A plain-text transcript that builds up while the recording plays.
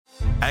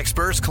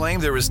Experts claim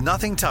there is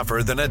nothing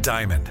tougher than a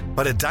diamond.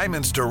 But at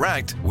Diamonds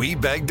Direct, we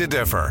beg to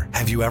differ.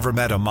 Have you ever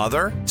met a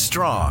mother?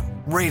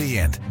 Strong,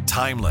 radiant,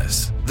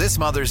 timeless. This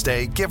Mother's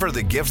Day, give her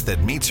the gift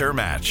that meets her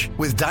match.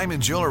 With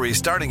diamond jewelry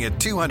starting at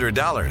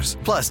 $200.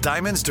 Plus,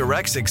 Diamonds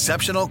Direct's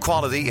exceptional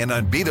quality and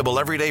unbeatable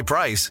everyday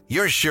price,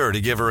 you're sure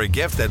to give her a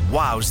gift that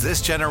wows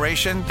this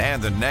generation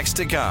and the next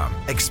to come.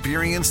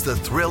 Experience the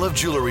thrill of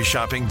jewelry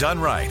shopping done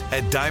right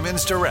at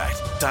Diamonds Direct.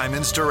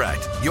 Diamonds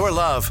Direct. Your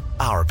love,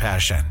 our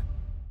passion.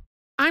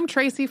 I'm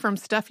Tracy from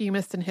Stuff You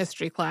Missed in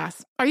History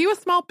class. Are you a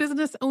small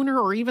business owner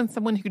or even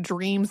someone who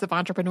dreams of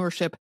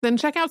entrepreneurship? Then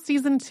check out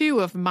Season 2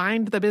 of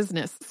Mind the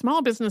Business,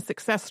 Small Business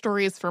Success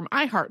Stories from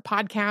iHeart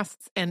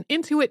Podcasts and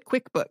Intuit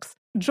QuickBooks.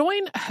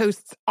 Join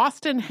hosts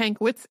Austin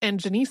Hankwitz and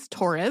Janice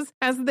Torres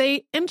as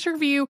they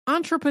interview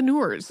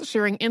entrepreneurs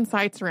sharing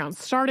insights around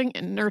starting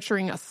and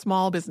nurturing a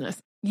small business.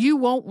 You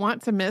won't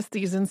want to miss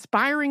these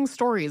inspiring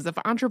stories of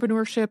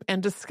entrepreneurship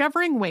and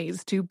discovering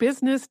ways to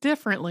business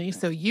differently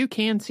so you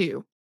can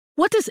too.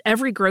 What does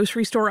every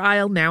grocery store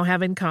aisle now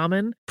have in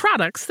common?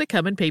 Products that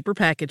come in paper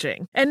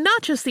packaging. And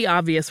not just the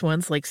obvious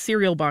ones like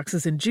cereal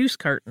boxes and juice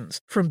cartons.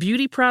 From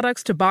beauty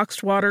products to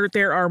boxed water,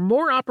 there are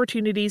more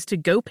opportunities to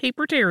go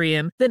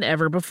papertarian than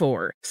ever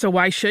before. So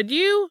why should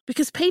you?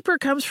 Because paper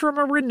comes from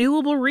a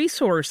renewable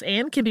resource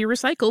and can be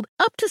recycled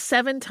up to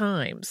 7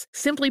 times.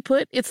 Simply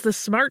put, it's the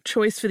smart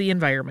choice for the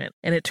environment.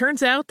 And it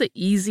turns out the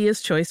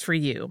easiest choice for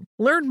you.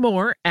 Learn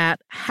more at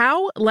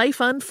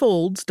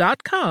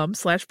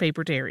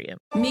howlifeunfolds.com/papertarian.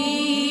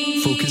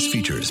 Focus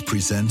Features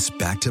presents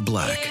Back to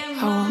Black.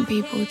 I want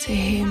people to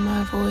hear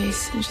my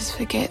voice and just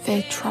forget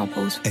their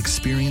troubles.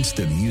 Experience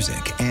the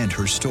music and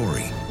her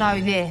story. Know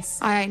this.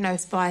 I ain't no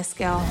Spice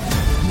Girl.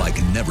 Like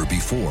never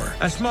before.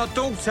 That's my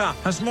daughter.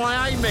 That's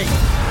my Amy.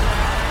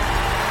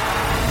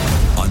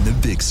 On the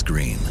big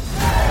screen.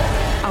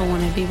 I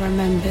want to be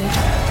remembered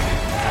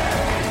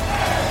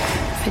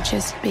for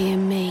just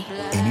being me.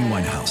 Amy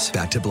Winehouse,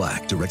 Back to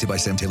Black, directed by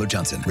Sam Taylor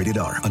Johnson. Rated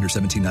R, under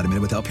 17, not a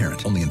minute without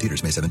parent. Only in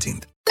theaters May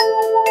 17th.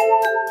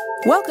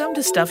 Welcome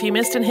to Stuff You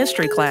Missed in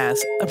History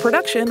class, a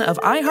production of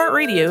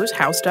iHeartRadio's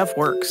How Stuff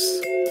Works.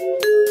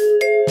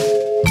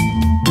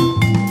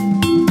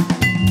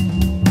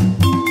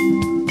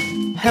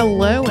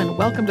 Hello and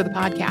welcome to the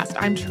podcast.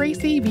 I'm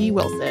Tracy V.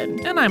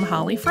 Wilson. And I'm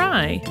Holly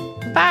Fry.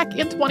 Back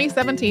in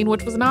 2017,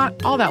 which was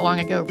not all that long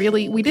ago,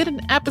 really, we did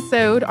an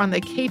episode on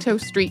the Cato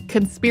Street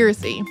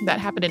conspiracy that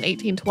happened in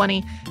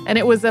 1820, and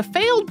it was a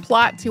failed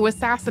plot to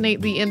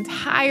assassinate the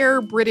entire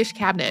British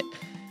cabinet.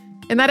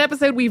 In that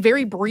episode, we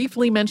very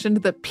briefly mentioned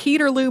the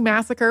Peterloo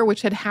Massacre,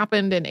 which had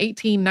happened in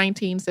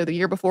 1819, so the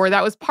year before.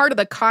 That was part of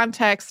the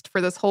context for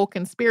this whole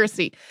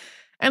conspiracy.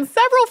 And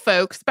several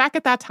folks back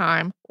at that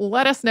time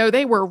let us know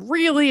they were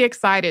really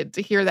excited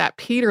to hear that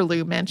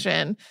Peterloo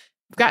mention.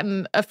 We've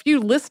gotten a few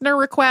listener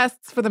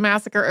requests for the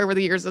massacre over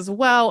the years as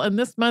well, and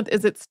this month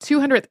is its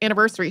 200th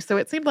anniversary, so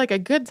it seemed like a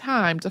good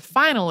time to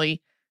finally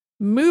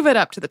move it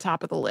up to the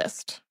top of the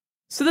list.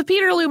 So the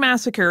Peterloo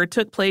Massacre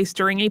took place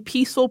during a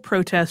peaceful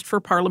protest for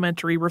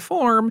parliamentary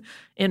reform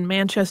in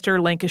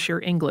Manchester, Lancashire,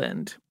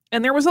 England.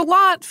 And there was a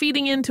lot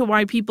feeding into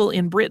why people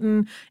in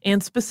Britain,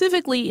 and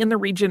specifically in the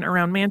region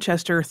around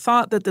Manchester,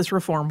 thought that this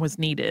reform was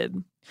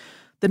needed.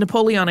 The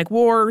Napoleonic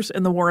Wars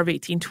and the War of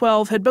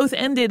 1812 had both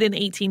ended in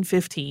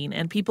 1815,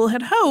 and people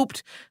had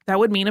hoped that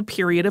would mean a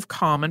period of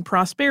calm and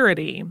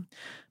prosperity.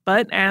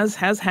 But as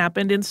has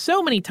happened in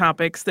so many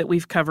topics that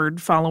we've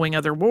covered following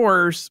other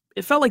wars,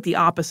 it felt like the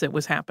opposite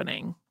was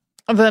happening.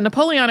 The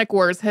Napoleonic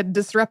Wars had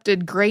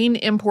disrupted grain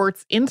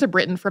imports into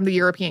Britain from the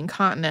European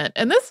continent,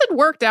 and this had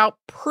worked out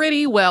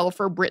pretty well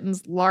for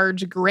Britain's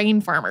large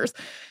grain farmers.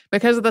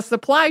 Because of the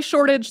supply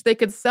shortage, they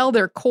could sell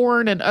their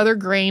corn and other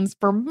grains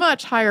for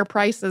much higher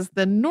prices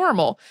than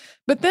normal.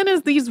 But then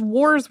as these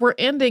wars were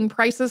ending,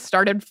 prices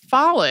started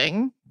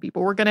falling.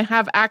 People were going to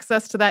have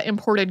access to that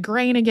imported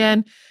grain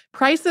again.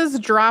 Prices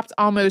dropped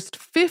almost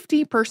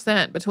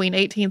 50% between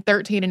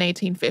 1813 and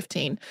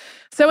 1815.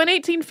 So in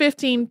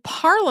 1815,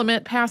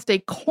 Parliament passed a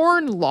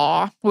corn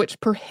law which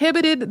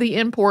prohibited the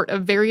import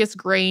of various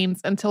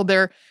grains until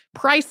their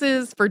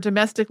prices for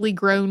domestically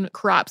grown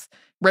crops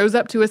rose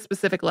up to a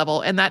specific level,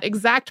 and that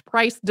exact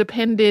price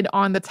depended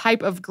on the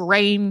type of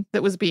grain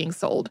that was being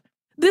sold.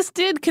 This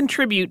did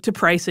contribute to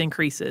price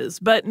increases,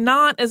 but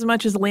not as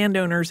much as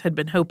landowners had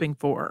been hoping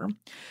for.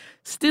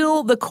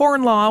 Still, the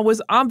Corn Law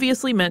was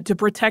obviously meant to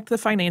protect the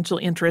financial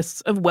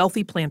interests of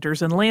wealthy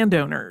planters and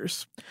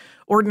landowners.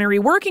 Ordinary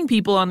working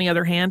people, on the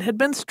other hand, had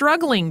been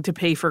struggling to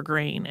pay for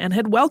grain and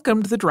had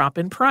welcomed the drop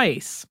in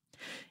price.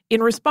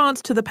 In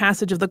response to the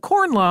passage of the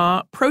Corn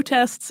Law,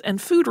 protests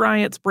and food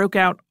riots broke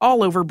out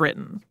all over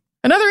Britain.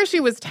 Another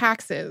issue was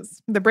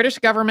taxes. The British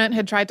government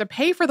had tried to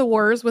pay for the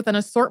wars with an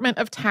assortment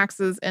of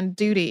taxes and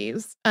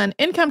duties. An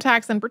income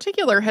tax in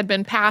particular had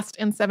been passed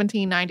in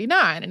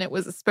 1799, and it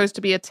was supposed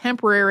to be a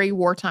temporary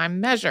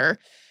wartime measure.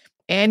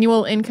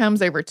 Annual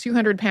incomes over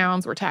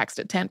 £200 were taxed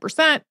at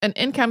 10%, and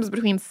incomes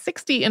between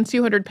 £60 and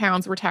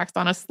 £200 were taxed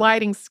on a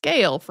sliding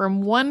scale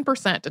from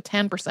 1% to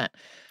 10%.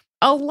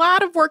 A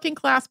lot of working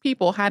class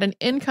people had an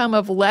income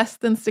of less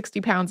than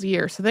 £60 a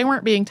year, so they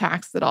weren't being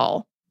taxed at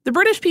all. The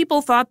British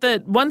people thought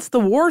that once the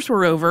wars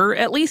were over,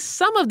 at least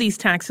some of these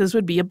taxes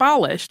would be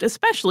abolished,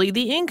 especially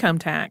the income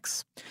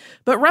tax.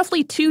 But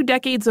roughly 2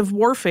 decades of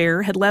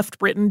warfare had left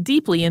Britain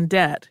deeply in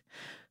debt.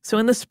 So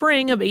in the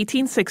spring of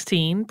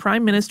 1816,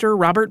 Prime Minister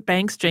Robert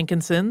Banks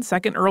Jenkinson,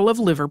 2nd Earl of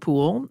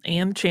Liverpool,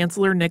 and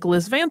Chancellor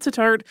Nicholas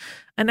Vansittart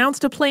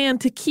announced a plan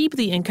to keep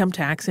the income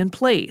tax in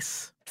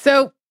place.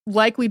 So,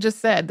 like we just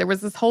said, there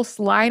was this whole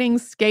sliding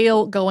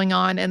scale going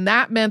on, and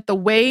that meant the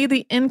way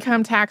the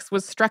income tax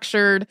was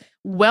structured,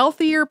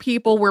 wealthier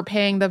people were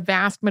paying the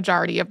vast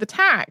majority of the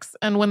tax.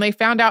 And when they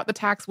found out the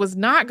tax was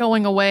not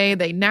going away,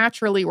 they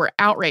naturally were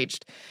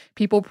outraged.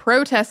 People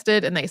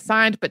protested and they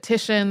signed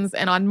petitions.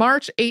 And on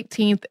March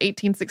 18th,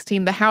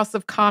 1816, the House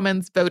of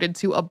Commons voted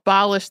to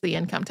abolish the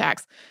income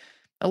tax.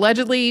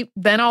 Allegedly,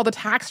 then all the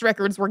tax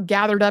records were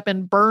gathered up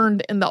and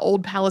burned in the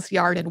Old Palace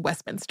Yard in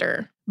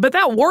Westminster. But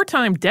that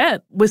wartime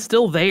debt was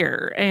still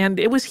there, and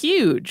it was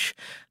huge.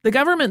 The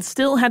government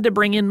still had to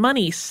bring in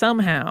money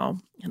somehow.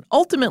 And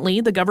ultimately,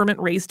 the government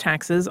raised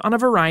taxes on a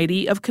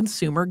variety of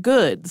consumer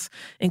goods,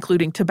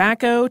 including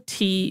tobacco,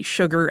 tea,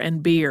 sugar,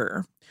 and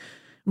beer.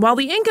 While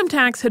the income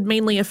tax had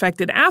mainly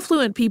affected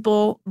affluent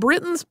people,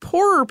 Britain's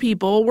poorer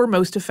people were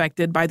most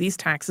affected by these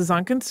taxes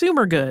on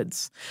consumer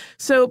goods.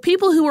 So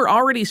people who were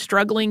already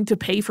struggling to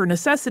pay for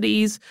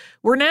necessities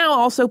were now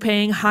also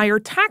paying higher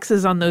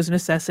taxes on those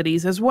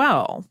necessities as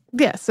well.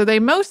 Yeah, so they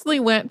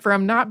mostly went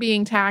from not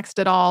being taxed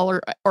at all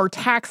or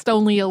taxed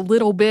only a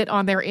little bit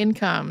on their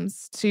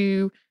incomes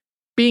to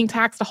being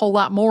taxed a whole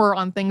lot more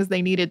on things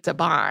they needed to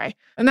buy.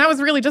 And that was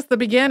really just the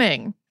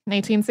beginning.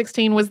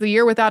 1816 was the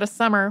year without a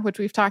summer, which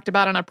we've talked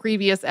about on a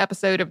previous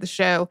episode of the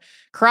show.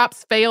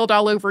 Crops failed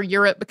all over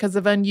Europe because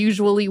of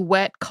unusually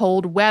wet,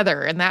 cold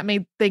weather, and that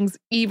made things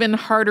even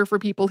harder for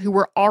people who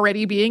were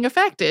already being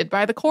affected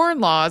by the corn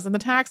laws and the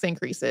tax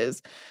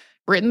increases.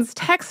 Britain's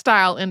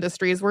textile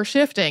industries were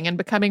shifting and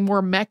becoming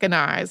more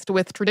mechanized,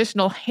 with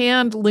traditional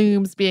hand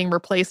looms being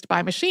replaced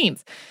by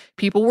machines.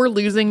 People were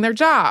losing their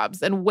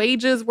jobs, and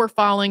wages were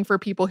falling for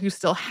people who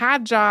still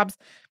had jobs.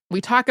 We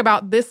talk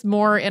about this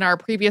more in our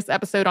previous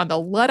episode on the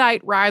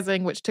Luddite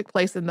Rising, which took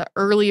place in the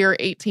earlier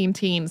 18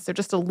 teens, so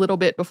just a little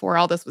bit before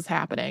all this was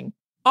happening.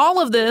 All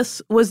of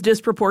this was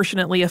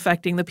disproportionately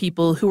affecting the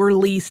people who were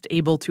least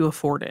able to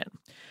afford it.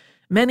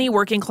 Many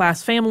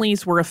working-class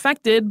families were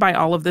affected by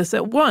all of this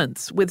at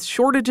once, with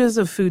shortages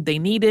of food they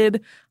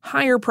needed,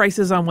 higher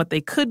prices on what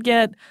they could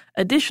get,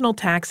 additional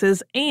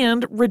taxes,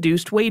 and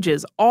reduced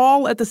wages,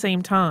 all at the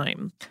same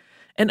time.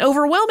 And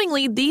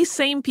overwhelmingly, these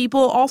same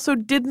people also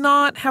did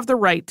not have the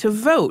right to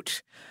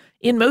vote.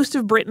 In most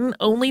of Britain,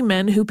 only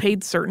men who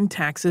paid certain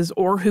taxes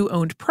or who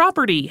owned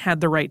property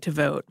had the right to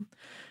vote.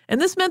 And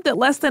this meant that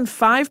less than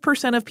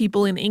 5% of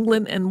people in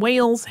England and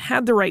Wales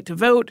had the right to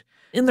vote.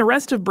 In the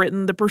rest of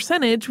Britain, the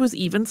percentage was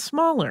even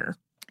smaller.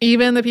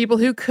 Even the people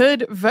who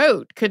could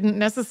vote couldn't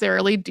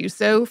necessarily do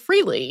so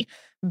freely.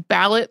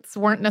 Ballots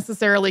weren't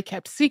necessarily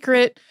kept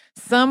secret.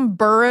 Some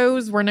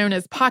boroughs were known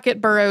as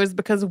pocket boroughs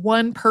because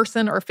one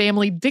person or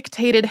family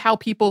dictated how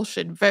people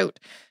should vote.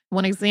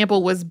 One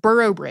example was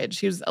Boroughbridge,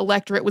 whose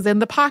electorate was in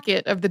the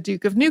pocket of the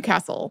Duke of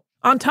Newcastle.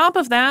 On top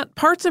of that,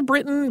 parts of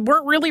Britain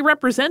weren't really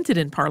represented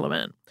in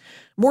Parliament.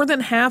 More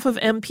than half of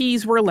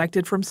MPs were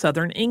elected from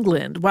southern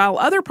England, while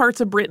other parts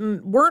of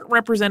Britain weren't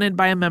represented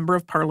by a member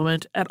of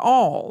Parliament at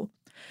all.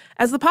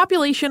 As the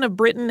population of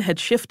Britain had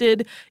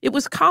shifted, it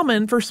was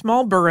common for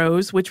small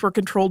boroughs, which were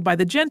controlled by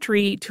the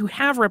gentry, to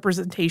have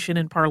representation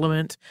in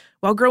Parliament,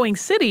 while growing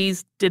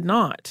cities did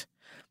not.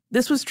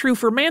 This was true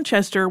for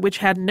Manchester, which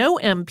had no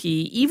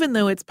MP, even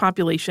though its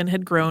population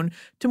had grown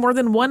to more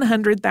than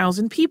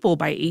 100,000 people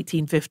by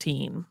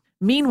 1815.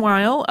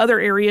 Meanwhile, other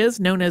areas,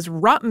 known as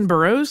rotten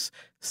boroughs,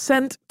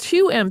 sent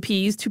 2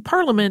 MPs to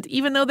Parliament,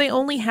 even though they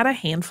only had a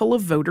handful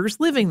of voters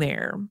living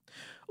there.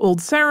 Old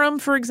Sarum,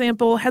 for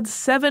example, had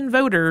 7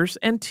 voters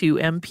and 2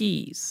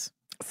 MPs.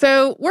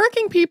 So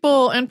working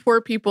people and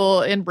poor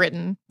people in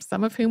Britain,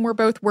 some of whom were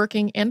both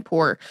working and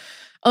poor,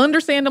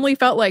 understandably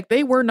felt like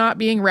they were not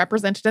being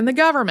represented in the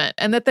government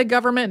and that the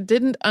government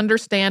didn't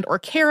understand or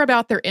care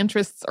about their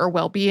interests or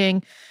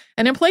well-being.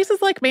 And in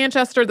places like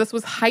Manchester, this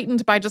was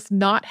heightened by just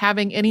not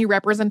having any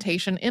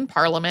representation in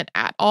Parliament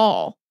at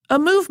all. A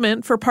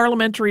movement for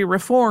parliamentary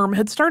reform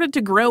had started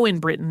to grow in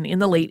Britain in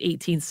the late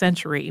 18th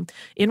century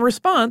in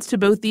response to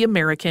both the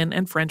American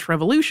and French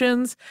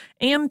Revolutions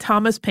and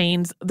Thomas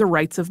Paine's The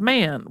Rights of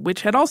Man,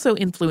 which had also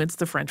influenced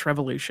the French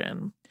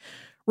Revolution.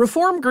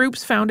 Reform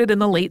groups founded in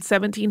the late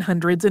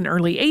 1700s and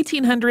early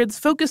 1800s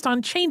focused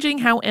on changing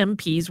how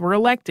MPs were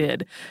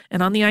elected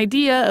and on the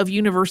idea of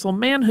universal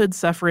manhood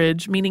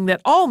suffrage, meaning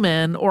that all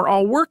men or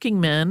all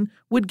working men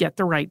would get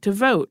the right to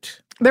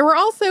vote. There were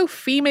also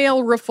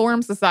female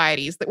reform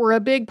societies that were a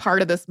big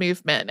part of this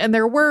movement, and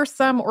there were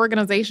some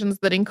organizations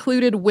that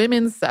included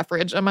women's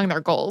suffrage among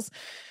their goals.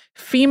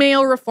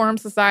 Female reform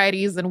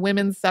societies and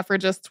women's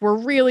suffragists were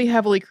really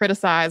heavily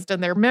criticized,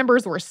 and their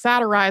members were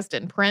satirized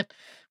in print.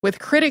 with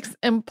critics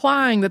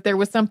implying that there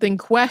was something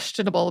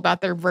questionable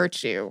about their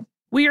virtue.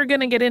 We are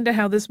going to get into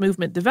how this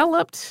movement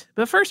developed,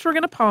 but first we're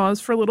going to pause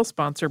for a little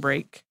sponsor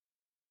break.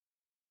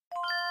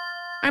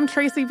 I'm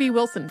Tracy V.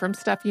 Wilson from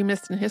Stuff You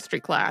Missed in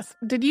History Class.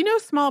 Did you know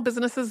small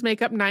businesses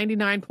make up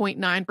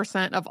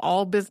 99.9% of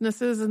all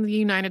businesses in the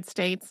United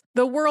States?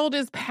 The world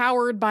is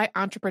powered by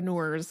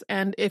entrepreneurs,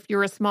 and if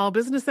you're a small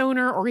business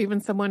owner or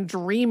even someone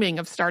dreaming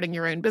of starting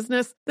your own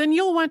business, then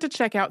you'll want to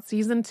check out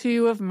Season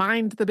 2 of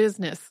Mind the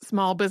Business,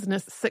 Small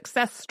Business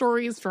Success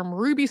Stories from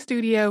Ruby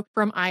Studio,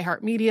 from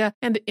iHeartMedia,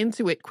 and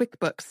Intuit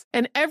QuickBooks.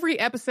 In every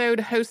episode,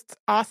 hosts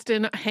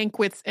Austin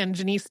Hankwitz and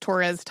Janice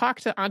Torres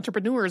talk to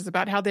entrepreneurs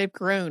about how they've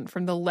grown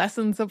from the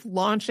lessons of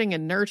launching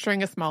and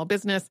nurturing a small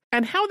business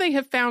and how they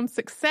have found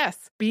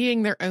success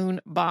being their own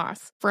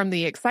boss. From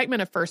the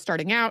excitement of first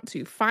starting out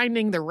to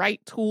finding the right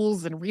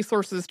tools and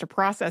resources to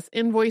process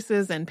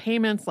invoices and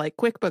payments like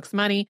QuickBooks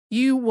Money,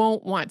 you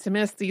won't want to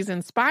miss these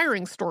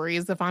inspiring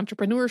stories of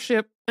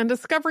entrepreneurship and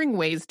discovering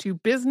ways to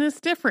business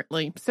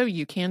differently so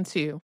you can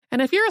too.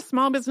 And if you're a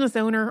small business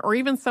owner or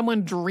even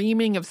someone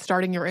dreaming of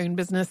starting your own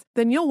business,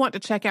 then you'll want to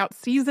check out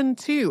Season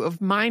 2 of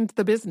Mind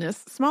the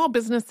Business, Small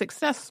Business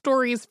Success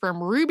Stories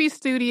from Ruby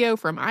Studio,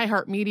 from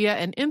iHeartMedia,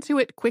 and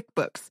Intuit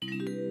QuickBooks.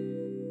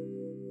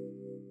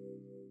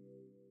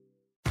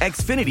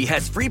 Xfinity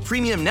has free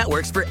premium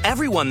networks for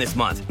everyone this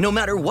month, no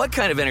matter what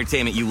kind of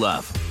entertainment you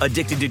love.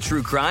 Addicted to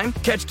true crime?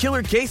 Catch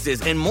killer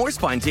cases and more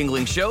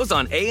spine-tingling shows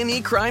on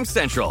A&E Crime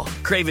Central.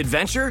 Crave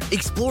adventure?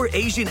 Explore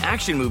Asian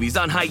action movies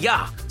on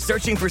Hi-YAH.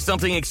 Searching for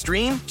something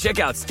extreme? Check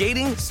out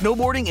skating,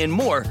 snowboarding, and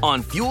more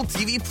on Fuel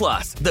TV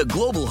Plus, the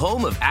global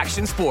home of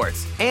action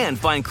sports. And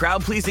find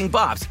crowd-pleasing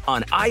bops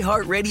on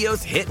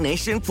iHeartRadio's Hit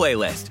Nation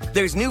playlist.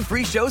 There's new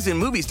free shows and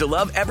movies to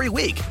love every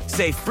week.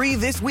 Say free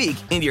this week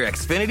in your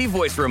Xfinity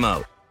voice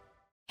remote.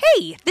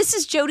 Hey, this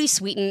is Jodie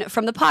Sweetin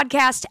from the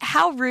podcast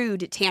How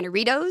Rude,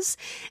 Tanneritos.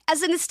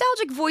 As a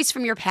nostalgic voice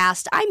from your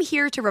past, I'm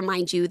here to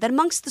remind you that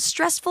amongst the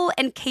stressful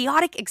and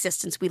chaotic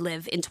existence we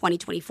live in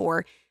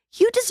 2024,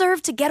 you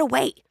deserve to get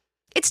away.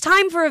 It's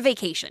time for a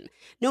vacation,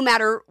 no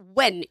matter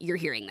when you're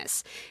hearing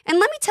this. And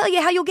let me tell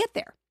you how you'll get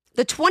there.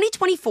 The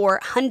 2024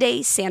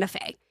 Hyundai Santa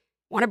Fe.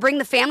 Want to bring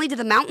the family to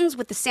the mountains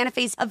with the Santa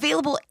Fe's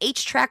available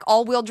H-Track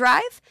all-wheel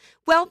drive?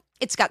 Well,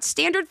 it's got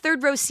standard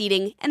third-row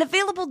seating and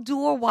available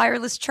dual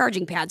wireless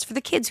charging pads for the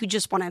kids who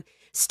just want to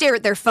stare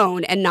at their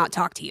phone and not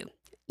talk to you.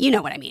 You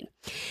know what I mean.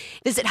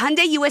 Visit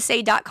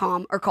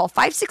HyundaiUSA.com or call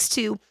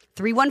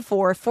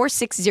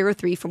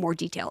 562-314-4603 for more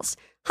details.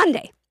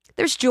 Hyundai,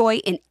 there's joy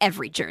in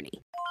every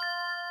journey.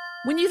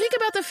 When you think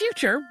about the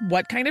future,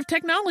 what kind of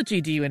technology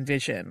do you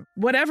envision?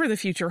 Whatever the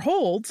future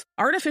holds,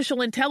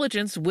 artificial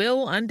intelligence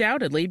will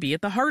undoubtedly be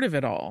at the heart of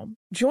it all.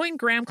 Join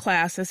Graham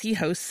Class as he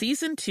hosts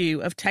Season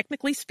 2 of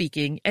Technically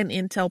Speaking, an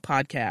Intel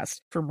podcast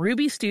from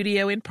Ruby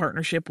Studio in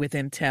partnership with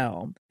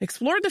Intel.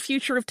 Explore the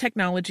future of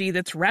technology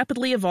that's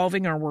rapidly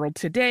evolving our world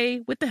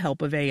today with the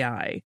help of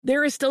AI.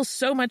 There is still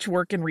so much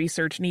work and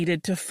research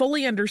needed to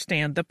fully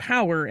understand the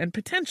power and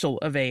potential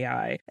of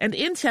AI, and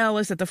Intel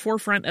is at the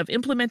forefront of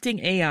implementing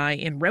AI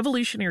in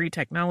revolutionary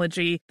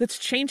technology that's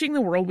changing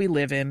the world we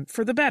live in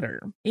for the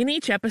better. In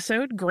each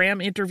episode,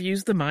 Graham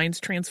interviews the minds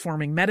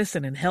transforming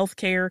medicine and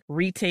healthcare,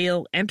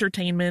 retail,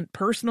 entertainment,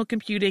 personal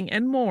computing,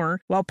 and more,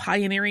 while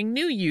pioneering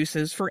new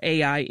uses for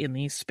AI in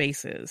these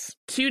spaces.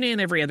 Tune in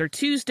every other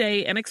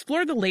Tuesday and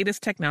explore the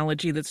latest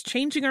technology that's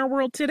changing our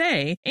world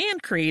today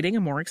and creating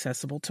a more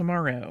accessible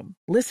tomorrow.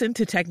 Listen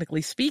to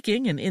Technically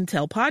Speaking, an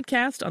Intel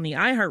podcast on the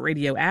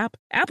iHeartRadio app,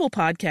 Apple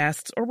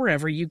Podcasts, or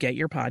wherever you get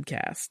your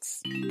podcasts.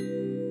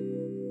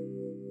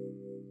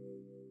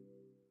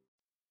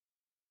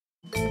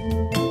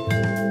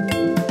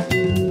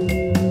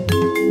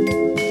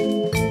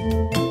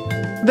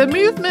 The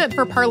movement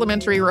for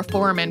parliamentary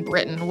reform in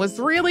Britain was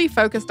really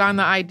focused on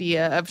the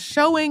idea of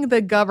showing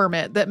the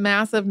government that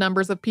massive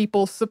numbers of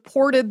people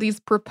supported these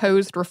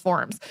proposed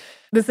reforms.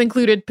 This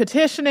included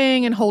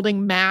petitioning and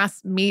holding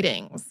mass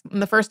meetings.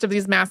 And the first of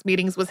these mass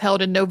meetings was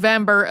held in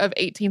November of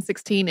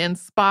 1816 in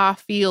Spa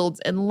Fields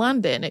in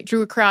London. It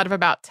drew a crowd of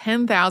about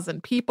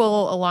 10,000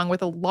 people, along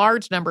with a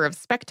large number of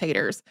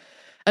spectators.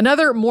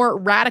 Another more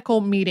radical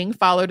meeting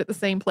followed at the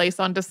same place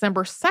on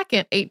December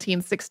 2nd,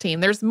 1816.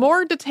 There's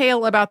more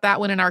detail about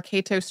that one in our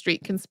Cato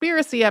Street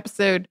conspiracy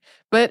episode,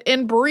 but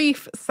in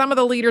brief, some of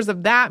the leaders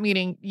of that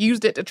meeting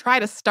used it to try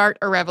to start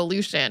a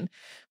revolution.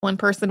 One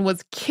person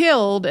was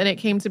killed, and it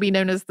came to be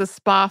known as the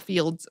Spa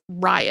Fields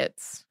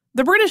riots.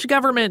 The British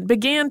government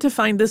began to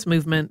find this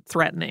movement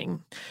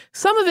threatening.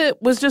 Some of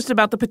it was just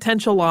about the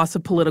potential loss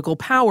of political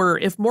power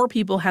if more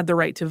people had the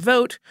right to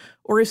vote,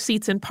 or if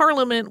seats in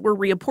Parliament were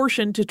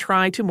reapportioned to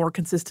try to more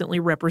consistently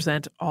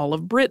represent all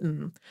of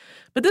Britain.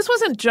 But this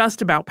wasn't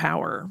just about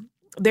power.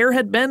 There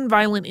had been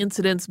violent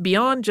incidents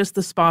beyond just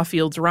the Spa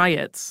Fields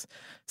riots.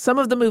 Some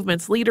of the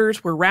movement's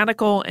leaders were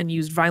radical and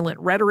used violent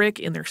rhetoric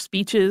in their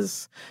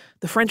speeches.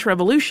 The French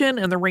Revolution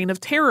and the Reign of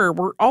Terror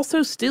were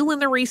also still in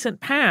the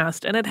recent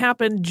past and had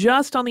happened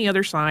just on the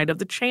other side of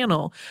the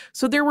Channel,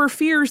 so there were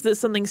fears that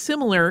something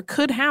similar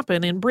could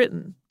happen in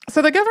Britain.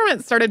 So the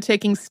government started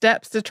taking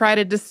steps to try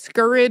to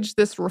discourage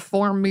this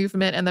reform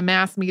movement and the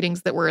mass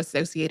meetings that were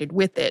associated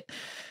with it.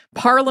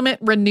 Parliament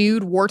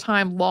renewed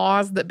wartime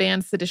laws that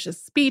banned seditious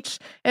speech,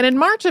 and in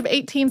March of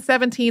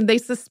 1817, they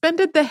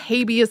suspended the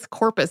Habeas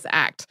Corpus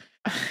Act.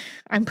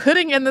 I'm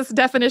putting in this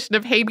definition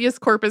of habeas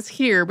corpus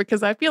here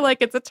because I feel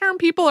like it's a term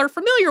people are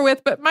familiar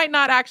with but might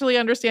not actually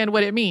understand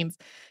what it means.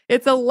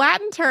 It's a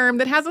Latin term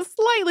that has a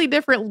slightly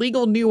different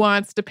legal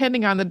nuance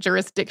depending on the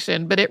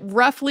jurisdiction, but it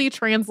roughly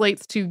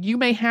translates to "you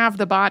may have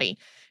the body,"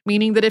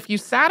 meaning that if you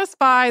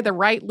satisfy the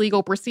right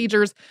legal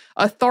procedures,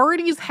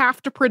 authorities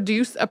have to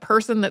produce a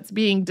person that's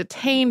being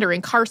detained or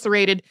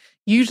incarcerated,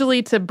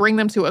 usually to bring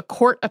them to a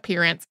court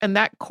appearance. And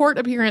that court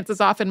appearance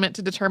is often meant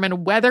to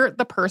determine whether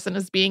the person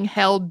is being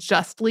held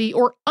justly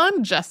or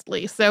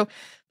unjustly. So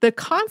the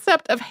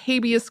concept of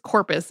habeas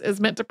corpus is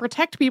meant to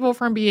protect people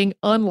from being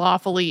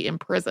unlawfully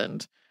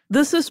imprisoned.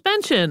 The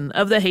suspension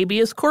of the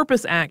Habeas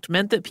Corpus Act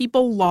meant that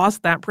people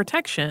lost that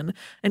protection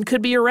and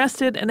could be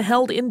arrested and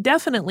held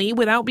indefinitely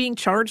without being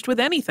charged with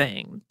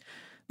anything.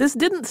 This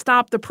didn't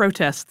stop the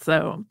protests,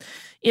 though.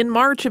 In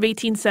March of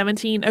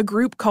 1817, a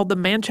group called the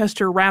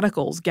Manchester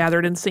Radicals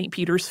gathered in St.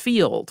 Peter's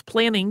Field,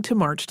 planning to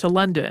march to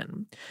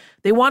London.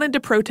 They wanted to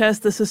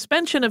protest the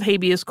suspension of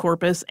habeas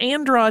corpus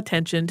and draw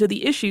attention to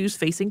the issues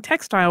facing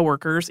textile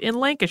workers in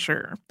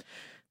Lancashire.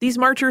 These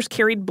marchers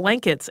carried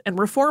blankets and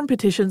reform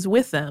petitions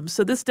with them,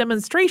 so this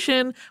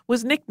demonstration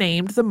was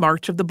nicknamed the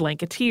March of the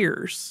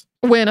Blanketeers.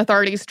 When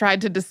authorities tried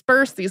to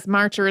disperse these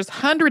marchers,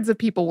 hundreds of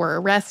people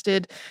were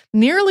arrested.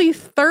 Nearly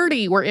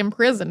 30 were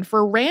imprisoned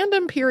for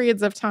random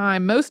periods of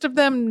time, most of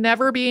them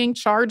never being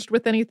charged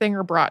with anything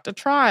or brought to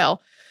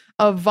trial.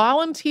 A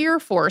volunteer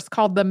force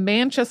called the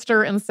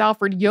Manchester and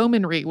Salford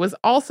Yeomanry was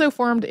also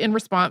formed in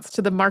response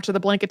to the March of the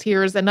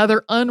Blanketeers and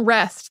other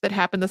unrest that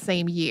happened the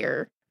same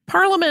year.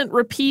 Parliament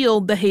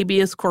repealed the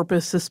Habeas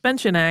Corpus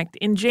Suspension Act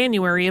in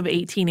January of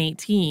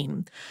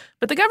 1818,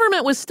 but the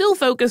government was still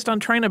focused on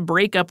trying to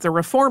break up the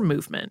reform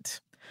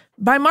movement.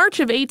 By March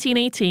of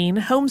 1818,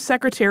 Home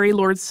Secretary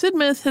Lord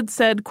Sidmouth had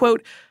said,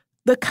 quote,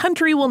 "The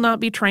country will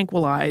not be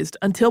tranquilized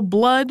until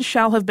blood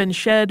shall have been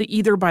shed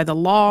either by the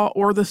law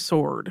or the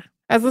sword."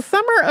 As the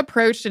summer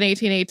approached in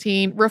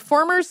 1818,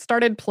 reformers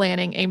started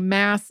planning a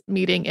mass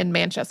meeting in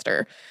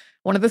Manchester.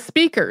 One of the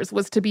speakers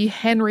was to be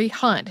Henry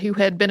Hunt, who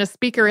had been a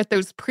speaker at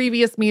those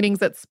previous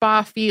meetings at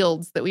Spa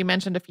Fields that we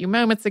mentioned a few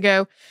moments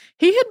ago.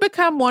 He had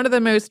become one of the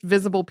most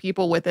visible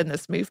people within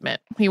this movement.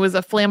 He was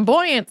a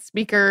flamboyant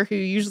speaker who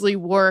usually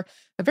wore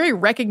a very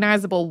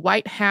recognizable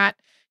white hat.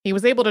 He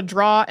was able to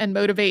draw and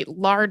motivate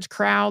large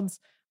crowds.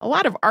 A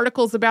lot of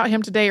articles about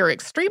him today are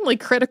extremely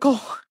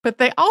critical, but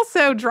they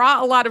also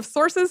draw a lot of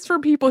sources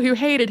from people who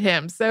hated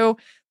him, so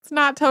it's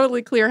not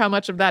totally clear how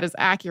much of that is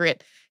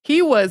accurate.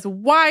 He was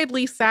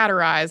widely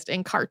satirized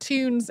in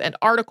cartoons and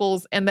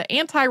articles, and the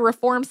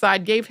anti-reform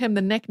side gave him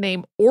the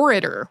nickname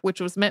Orator,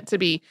 which was meant to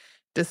be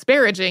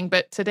disparaging,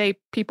 but today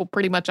people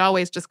pretty much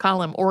always just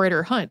call him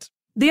Orator Hunt.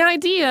 The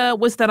idea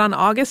was that on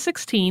August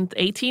 16th,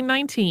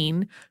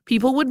 1819,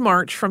 people would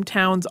march from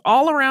towns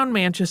all around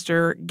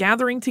Manchester,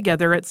 gathering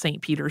together at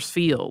St. Peter's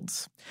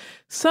Fields.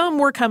 Some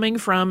were coming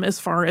from as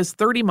far as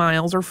 30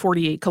 miles or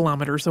 48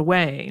 kilometers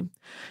away.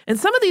 And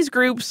some of these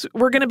groups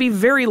were going to be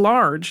very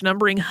large,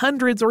 numbering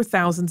hundreds or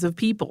thousands of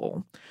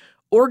people.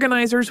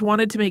 Organizers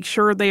wanted to make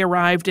sure they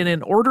arrived in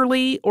an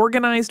orderly,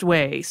 organized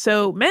way,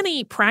 so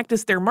many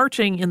practiced their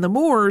marching in the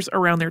moors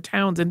around their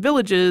towns and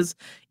villages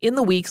in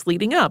the weeks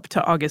leading up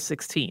to August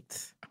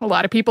 16th. A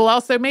lot of people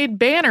also made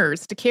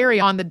banners to carry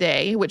on the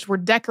day, which were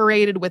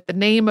decorated with the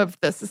name of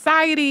the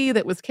society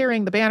that was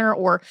carrying the banner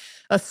or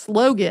a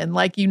slogan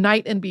like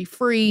 "Unite and be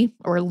free,"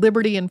 or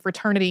 "Liberty and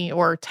fraternity,"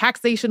 or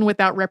 "Taxation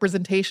without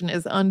representation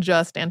is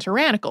unjust and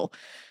tyrannical."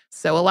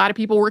 So a lot of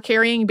people were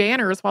carrying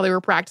banners while they were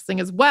practicing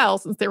as well,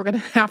 since they were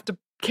going to have to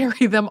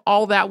carry them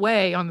all that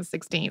way on the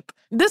 16th.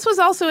 This was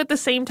also at the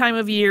same time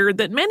of year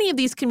that many of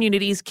these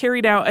communities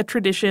carried out a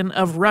tradition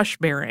of rush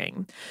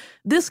bearing.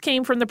 This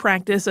came from the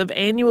practice of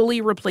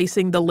annually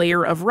replacing the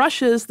layer of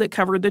rushes that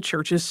covered the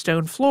church's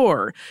stone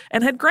floor,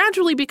 and had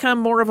gradually become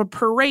more of a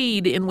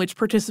parade in which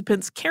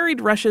participants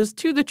carried rushes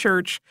to the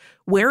church,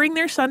 wearing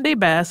their Sunday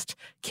best,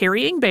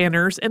 carrying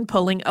banners, and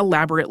pulling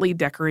elaborately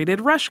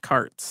decorated rush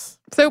carts.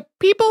 So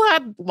people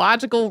had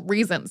logical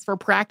reasons for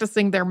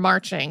practicing their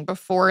marching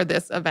before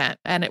this event,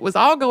 and it was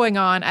all going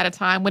on at a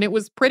time when it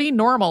was pretty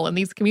normal in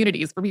these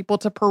communities for people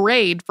to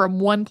parade from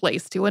one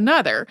place to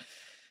another.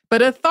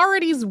 But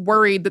authorities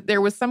worried that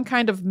there was some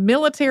kind of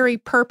military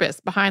purpose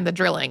behind the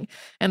drilling,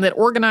 and that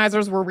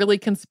organizers were really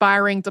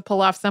conspiring to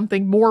pull off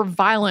something more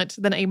violent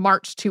than a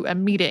march to a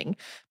meeting.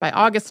 By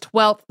August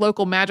 12th,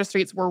 local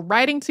magistrates were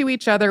writing to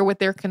each other with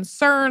their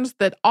concerns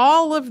that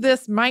all of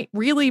this might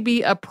really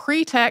be a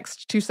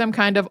pretext to some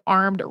kind of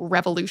armed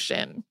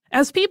revolution.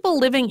 As people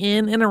living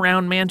in and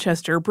around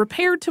Manchester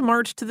prepared to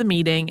march to the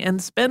meeting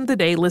and spend the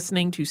day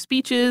listening to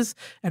speeches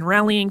and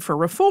rallying for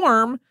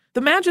reform, the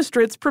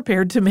magistrates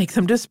prepared to make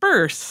them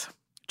disperse.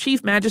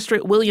 Chief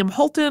Magistrate William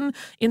Holton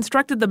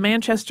instructed the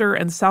Manchester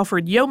and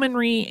Salford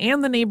Yeomanry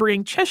and the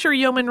neighboring Cheshire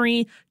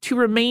Yeomanry to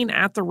remain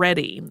at the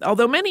ready,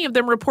 although many of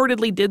them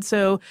reportedly did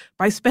so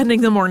by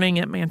spending the morning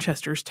at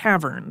Manchester's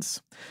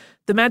taverns.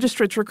 The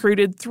magistrates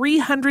recruited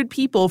 300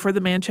 people for the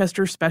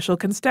Manchester Special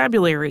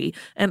Constabulary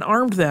and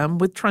armed them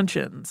with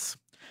truncheons.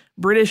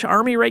 British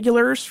Army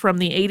regulars from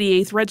the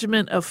 88th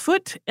Regiment of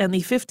Foot and the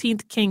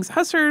 15th King's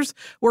Hussars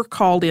were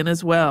called in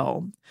as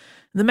well.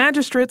 The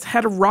magistrates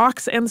had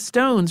rocks and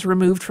stones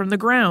removed from the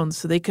ground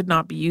so they could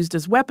not be used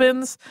as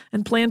weapons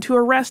and planned to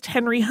arrest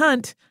Henry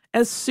Hunt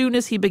as soon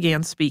as he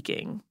began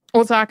speaking.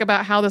 We'll talk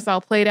about how this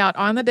all played out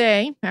on the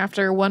day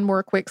after one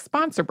more quick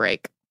sponsor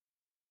break.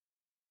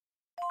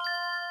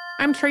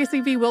 I'm Tracy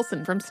V.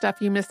 Wilson from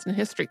Stuff You Missed in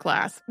History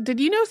class. Did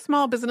you know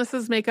small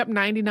businesses make up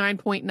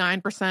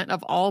 99.9%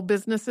 of all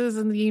businesses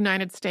in the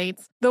United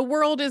States? The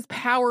world is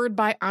powered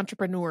by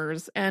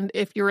entrepreneurs, and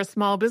if you're a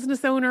small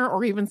business owner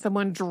or even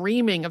someone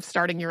dreaming of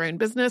starting your own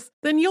business,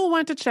 then you'll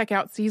want to check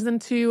out Season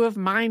 2 of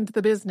Mind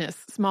the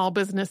Business, Small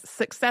Business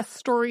Success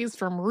Stories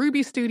from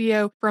Ruby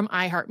Studio, from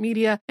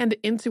iHeartMedia, and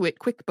Intuit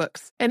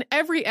QuickBooks. And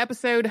every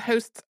episode,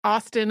 hosts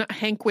Austin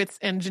Hankwitz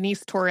and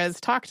Janice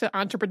Torres talk to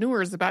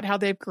entrepreneurs about how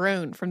they've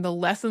grown from the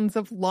lessons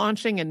of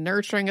launching and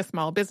nurturing a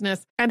small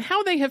business and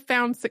how they have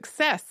found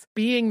success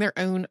being their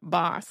own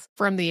boss.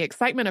 From the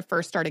excitement of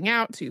first starting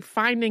out to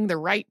finding the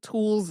right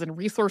tools and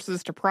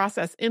resources to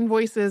process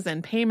invoices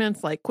and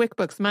payments like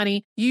QuickBooks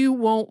Money, you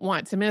won't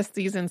want to miss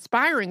these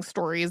inspiring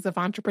stories of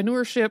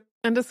entrepreneurship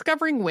and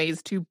discovering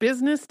ways to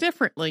business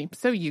differently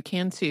so you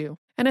can too.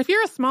 And if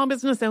you're a small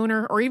business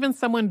owner or even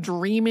someone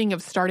dreaming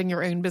of starting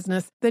your own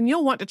business, then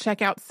you'll want to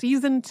check out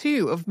Season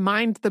 2 of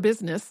Mind the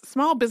Business,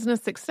 Small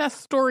Business Success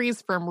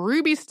Stories from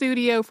Ruby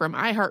Studio, from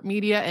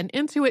iHeartMedia, and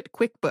Intuit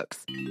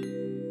QuickBooks.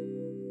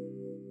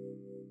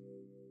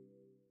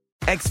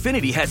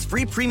 Xfinity has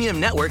free premium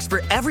networks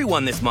for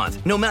everyone this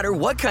month, no matter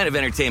what kind of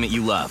entertainment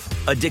you love.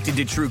 Addicted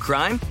to true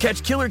crime?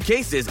 Catch killer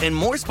cases and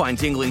more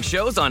spine-tingling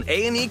shows on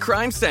A&E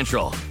Crime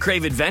Central.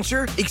 Crave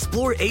adventure?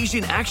 Explore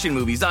Asian action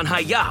movies on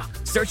Hi-Ya.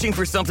 Searching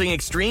for something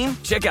extreme?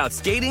 Check out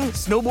skating,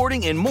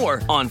 snowboarding, and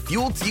more on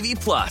Fuel TV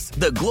Plus,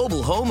 the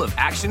global home of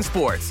action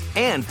sports.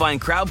 And find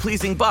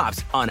crowd-pleasing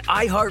bops on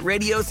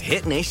iHeartRadio's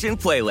Hit Nation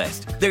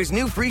playlist. There's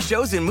new free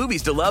shows and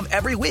movies to love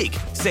every week.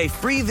 Say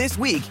free this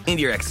week in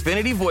your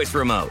Xfinity voice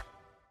remote.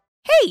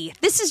 Hey,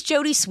 this is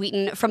Jodie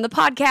Sweetin from the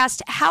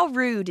podcast How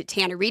Rude,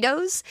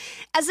 Tanneritos.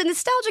 As a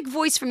nostalgic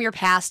voice from your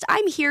past,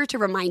 I'm here to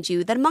remind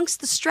you that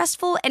amongst the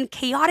stressful and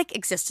chaotic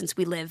existence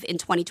we live in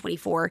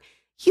 2024,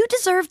 you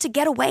deserve to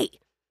get away.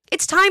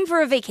 It's time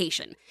for a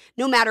vacation,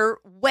 no matter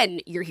when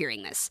you're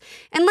hearing this.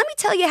 And let me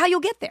tell you how you'll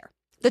get there.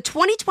 The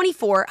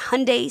 2024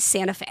 Hyundai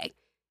Santa Fe.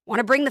 Want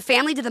to bring the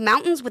family to the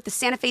mountains with the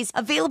Santa Fe's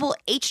available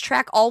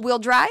H-Track all-wheel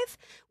drive?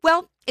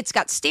 Well, it's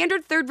got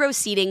standard third-row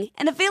seating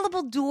and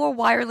available dual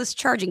wireless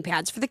charging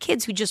pads for the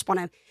kids who just want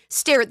to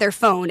stare at their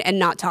phone and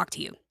not talk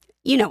to you.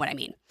 You know what I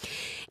mean.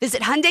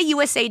 Visit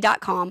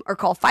HyundaiUSA.com or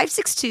call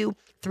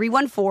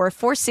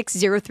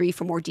 562-314-4603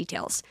 for more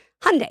details.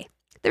 Hyundai,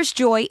 there's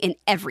joy in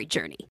every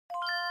journey.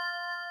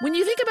 When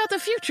you think about the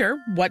future,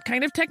 what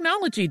kind of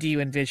technology do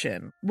you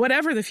envision?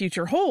 Whatever the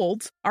future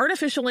holds,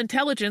 artificial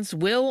intelligence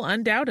will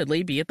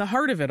undoubtedly be at the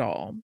heart of it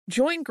all.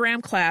 Join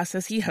Graham Class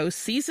as he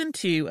hosts Season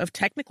 2 of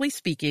Technically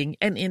Speaking,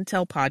 an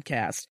Intel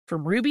podcast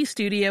from Ruby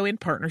Studio in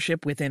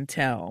partnership with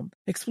Intel.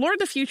 Explore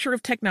the future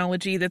of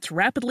technology that's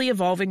rapidly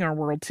evolving our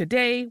world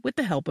today with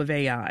the help of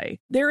AI.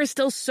 There is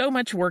still so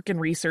much work and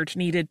research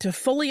needed to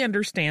fully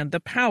understand the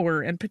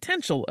power and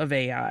potential of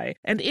AI,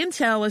 and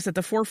Intel is at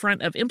the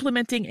forefront of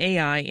implementing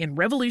AI in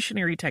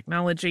revolutionary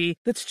technology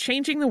that's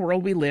changing the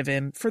world we live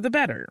in for the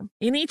better.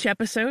 In each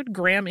episode,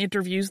 Graham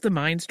interviews the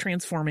minds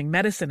transforming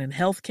medicine and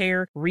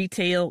healthcare,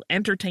 retail,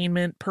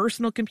 entertainment,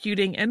 personal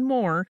computing, and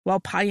more,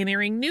 while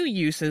pioneering new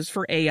uses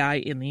for AI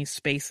in these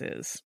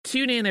spaces.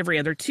 Tune in every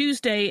other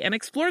Tuesday and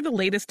explore the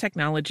latest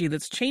technology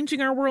that's changing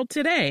our world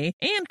today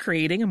and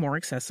creating a more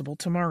accessible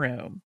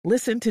tomorrow.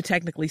 Listen to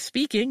Technically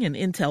Speaking, an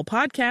Intel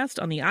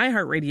podcast on the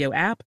iHeartRadio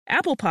app,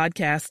 Apple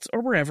Podcasts,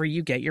 or wherever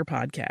you get your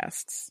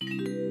podcasts.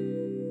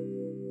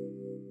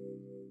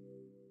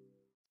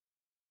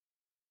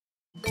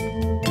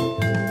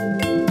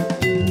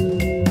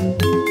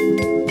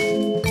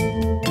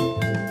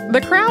 The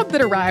crowd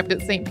that arrived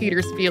at St.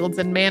 Peter's Fields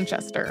in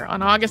Manchester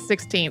on August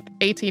 16th,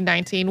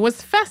 1819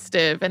 was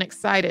festive and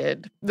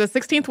excited. The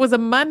 16th was a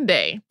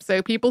Monday,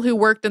 so people who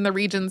worked in the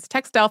region's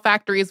textile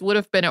factories would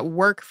have been at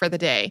work for the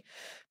day.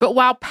 But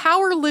while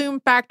power loom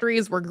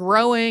factories were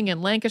growing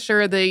in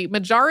Lancashire, the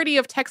majority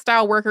of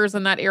textile workers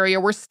in that area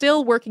were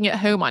still working at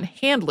home on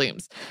hand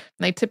looms.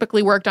 They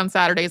typically worked on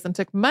Saturdays and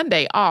took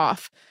Monday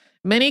off.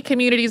 Many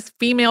communities'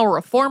 female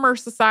reformer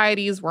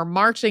societies were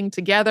marching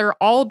together,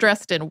 all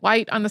dressed in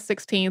white on the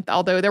 16th,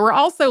 although there were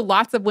also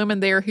lots of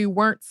women there who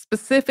weren't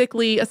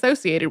specifically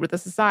associated with the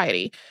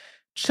society.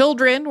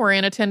 Children were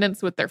in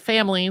attendance with their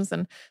families,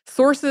 and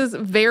sources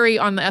vary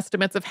on the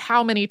estimates of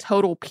how many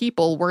total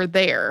people were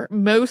there.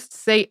 Most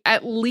say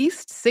at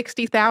least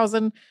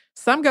 60,000.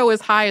 Some go as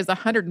high as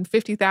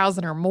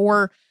 150,000 or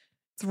more.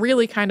 It's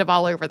really kind of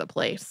all over the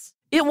place.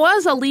 It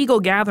was a legal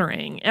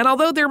gathering, and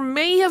although there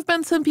may have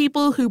been some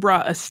people who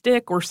brought a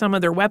stick or some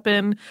other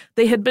weapon,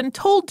 they had been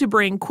told to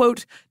bring,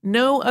 quote,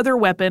 no other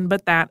weapon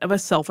but that of a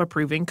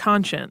self-approving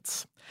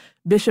conscience.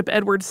 Bishop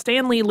Edward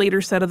Stanley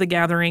later said of the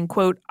gathering,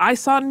 quote, I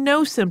saw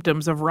no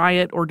symptoms of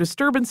riot or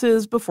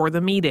disturbances before the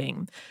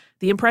meeting.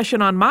 The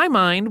impression on my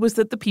mind was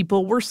that the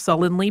people were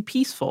sullenly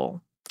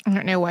peaceful. I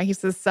don't know why he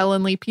says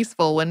sullenly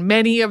peaceful when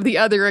many of the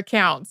other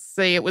accounts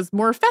say it was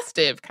more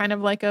festive, kind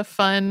of like a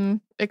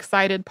fun,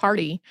 excited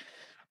party.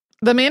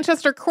 The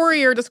Manchester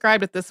Courier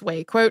described it this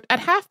way, quote, at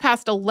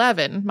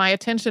 11:30, my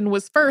attention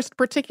was first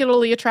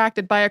particularly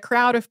attracted by a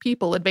crowd of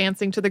people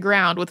advancing to the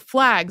ground with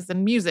flags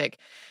and music.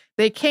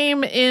 They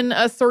came in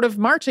a sort of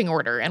marching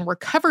order and were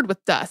covered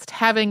with dust,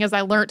 having, as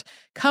I learnt,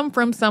 come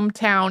from some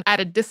town at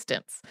a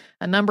distance.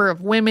 A number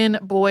of women,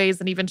 boys,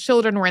 and even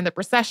children were in the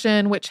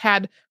procession, which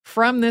had,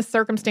 from this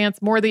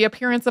circumstance, more the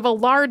appearance of a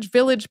large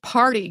village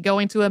party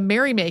going to a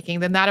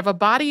merrymaking than that of a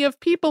body of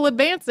people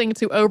advancing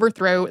to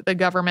overthrow the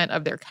government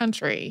of their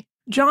country.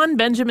 John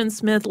Benjamin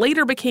Smith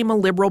later became a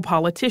liberal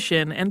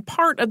politician and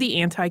part of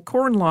the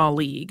Anti-Corn Law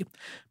League.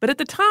 But at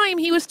the time,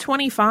 he was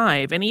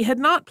 25, and he had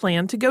not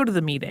planned to go to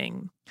the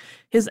meeting.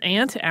 His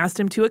aunt asked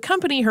him to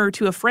accompany her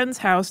to a friend's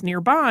house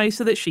nearby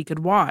so that she could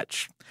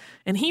watch.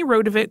 And he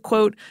wrote of it,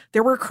 quote,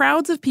 there were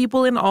crowds of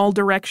people in all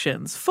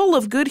directions, full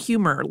of good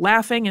humor,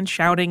 laughing and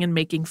shouting and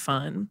making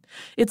fun.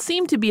 It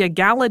seemed to be a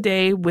gala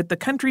day with the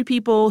country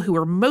people who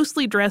were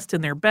mostly dressed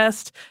in their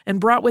best and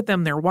brought with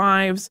them their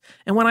wives.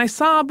 And when I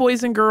saw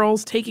boys and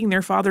girls taking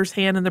their father's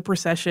hand in the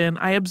procession,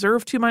 I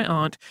observed to my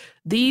aunt,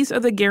 these are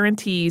the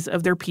guarantees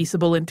of their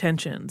peaceable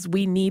intentions.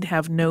 We need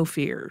have no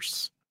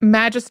fears.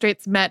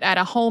 Magistrates met at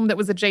a home that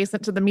was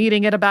adjacent to the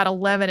meeting at about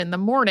 11 in the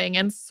morning,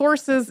 and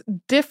sources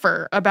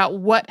differ about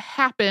what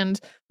happened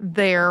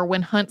there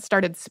when Hunt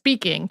started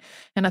speaking,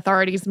 and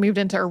authorities moved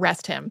in to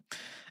arrest him.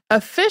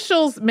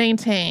 Officials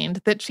maintained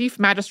that Chief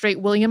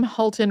Magistrate William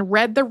Hulton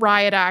read the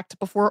Riot Act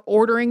before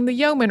ordering the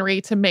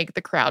yeomanry to make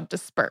the crowd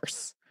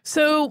disperse.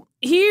 So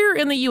here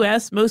in the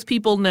U.S., most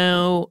people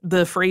know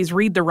the phrase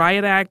read the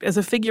Riot Act as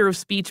a figure of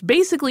speech,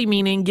 basically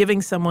meaning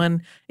giving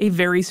someone a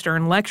very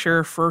stern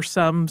lecture for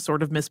some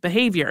sort of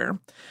misbehavior.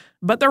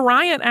 But the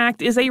Riot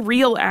Act is a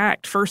real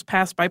act first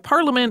passed by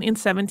Parliament in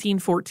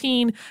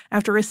 1714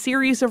 after a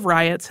series of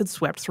riots had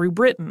swept through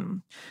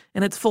Britain.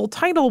 And its full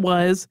title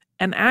was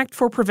An Act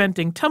for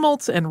Preventing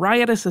Tumults and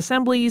Riotous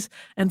Assemblies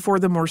and for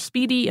the More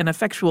Speedy and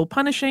Effectual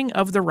Punishing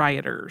of the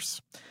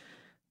Rioters.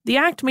 The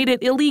act made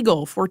it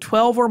illegal for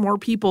 12 or more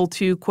people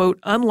to, quote,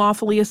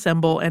 unlawfully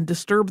assemble and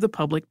disturb the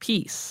public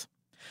peace.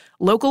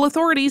 Local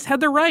authorities had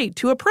the right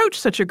to approach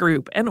such a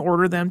group and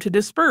order them to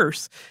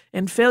disperse,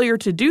 and failure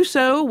to do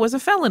so was a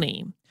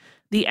felony.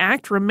 The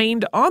act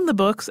remained on the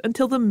books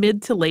until the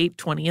mid to late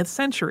 20th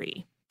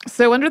century.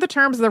 So under the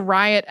terms of the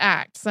Riot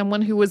Act,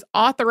 someone who was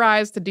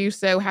authorized to do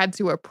so had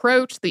to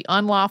approach the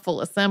unlawful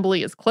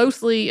assembly as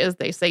closely as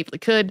they safely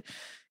could,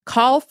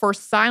 call for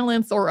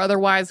silence or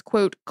otherwise,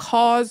 quote,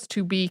 cause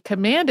to be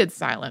commanded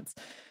silence.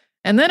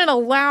 And then in a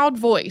loud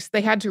voice,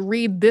 they had to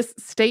read this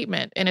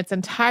statement in its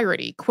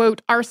entirety,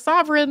 quote, our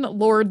sovereign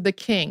lord the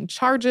king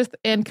chargeth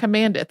and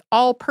commandeth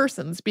all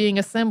persons being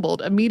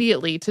assembled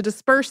immediately to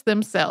disperse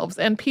themselves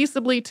and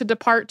peaceably to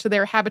depart to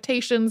their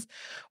habitations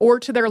or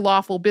to their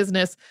lawful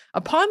business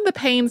upon the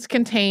pains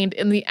contained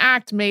in the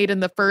act made in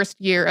the first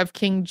year of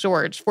King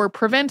George for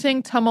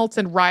preventing tumults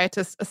and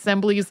riotous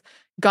assemblies,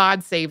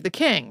 God save the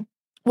king.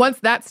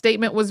 Once that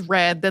statement was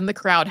read, then the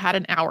crowd had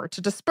an hour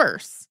to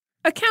disperse.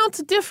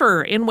 Accounts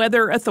differ in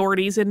whether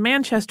authorities in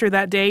Manchester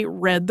that day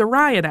read the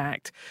Riot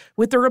Act,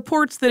 with the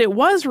reports that it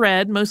was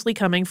read mostly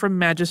coming from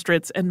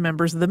magistrates and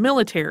members of the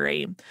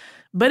military.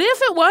 But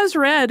if it was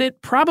read,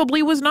 it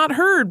probably was not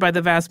heard by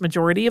the vast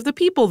majority of the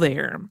people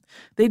there.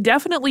 They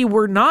definitely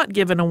were not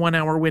given a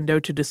 1-hour window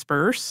to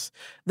disperse.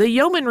 The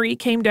yeomanry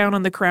came down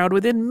on the crowd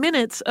within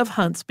minutes of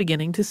Hunt's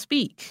beginning to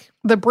speak.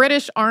 The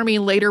British Army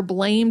later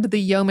blamed the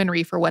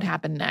yeomanry for what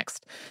happened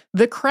next.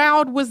 The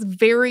crowd was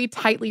very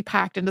tightly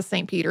packed into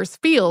St. Peter's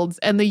Fields,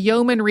 and the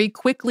yeomanry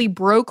quickly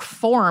broke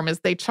form as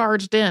they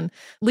charged in,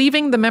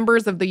 leaving the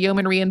members of the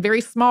yeomanry in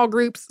very small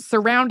groups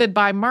surrounded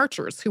by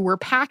marchers who were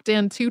packed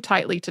in too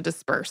tightly to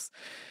disperse.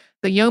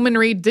 The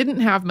yeomanry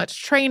didn't have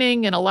much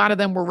training, and a lot of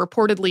them were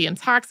reportedly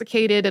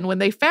intoxicated, and when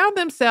they found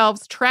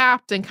themselves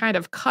trapped and kind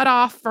of cut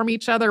off from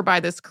each other by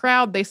this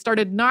crowd, they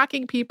started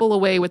knocking people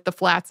away with the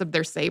flats of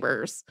their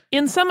sabers.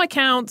 In some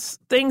accounts,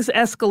 things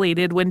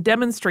escalated when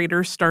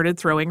demonstrators started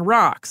throwing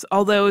rocks,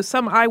 although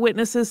some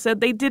eyewitnesses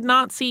said they did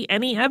not see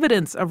any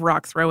evidence of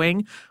rock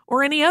throwing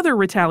or any other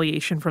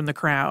retaliation from the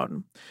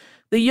crowd.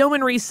 The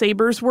yeomanry's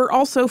sabers were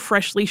also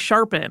freshly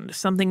sharpened,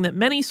 something that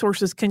many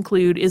sources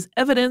conclude is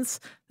evidence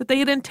that they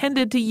had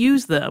intended to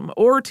use them,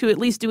 or to at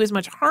least do as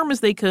much harm as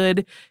they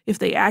could if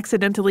they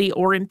accidentally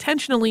or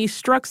intentionally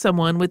struck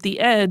someone with the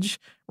edge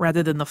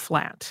rather than the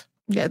flat.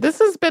 Yeah, this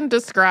has been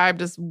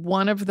described as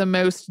one of the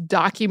most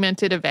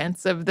documented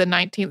events of the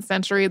 19th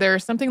century. There are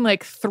something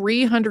like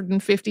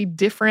 350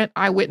 different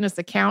eyewitness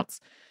accounts,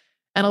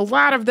 and a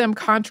lot of them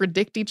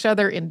contradict each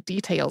other in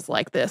details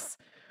like this.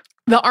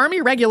 The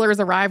Army regulars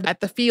arrived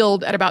at the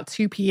field at about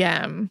 2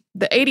 p.m.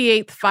 The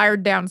 88th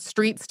fired down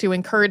streets to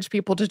encourage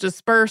people to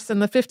disperse,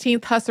 and the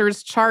 15th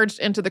Hussars charged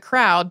into the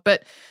crowd.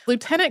 But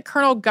Lieutenant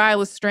Colonel Guy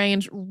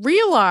Lestrange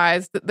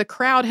realized that the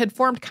crowd had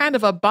formed kind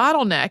of a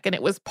bottleneck, and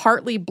it was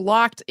partly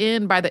blocked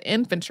in by the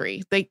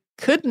infantry. They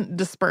couldn't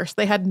disperse.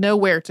 They had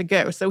nowhere to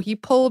go, so he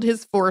pulled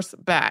his force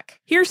back.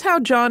 Here's how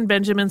John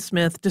Benjamin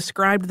Smith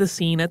described the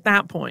scene at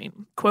that point.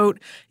 Quote,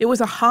 "It was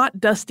a hot,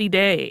 dusty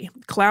day.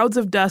 Clouds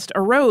of dust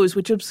arose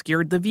which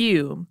obscured the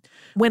view.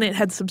 When it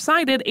had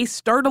subsided, a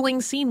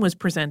startling scene was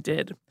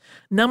presented.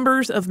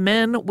 Numbers of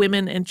men,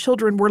 women, and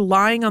children were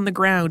lying on the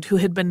ground who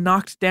had been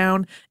knocked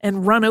down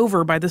and run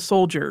over by the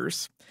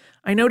soldiers.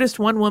 I noticed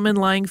one woman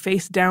lying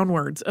face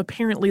downwards,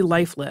 apparently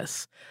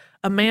lifeless.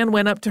 A man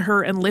went up to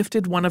her and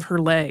lifted one of her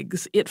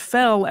legs. It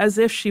fell as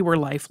if she were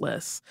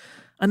lifeless.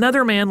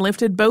 Another man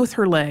lifted both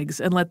her legs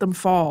and let them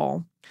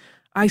fall.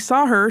 I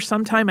saw her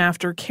sometime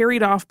after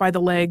carried off by the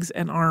legs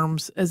and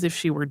arms as if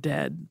she were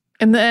dead."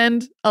 In the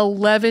end,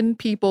 11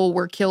 people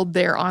were killed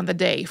there on the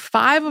day,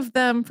 5 of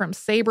them from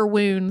saber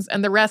wounds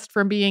and the rest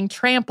from being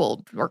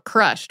trampled or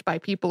crushed by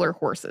people or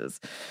horses.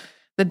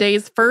 The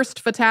day's first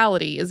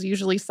fatality is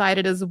usually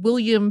cited as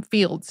William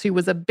Fields, who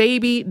was a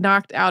baby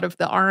knocked out of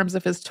the arms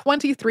of his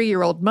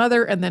 23-year-old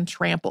mother and then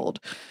trampled.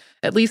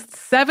 At least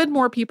 7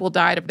 more people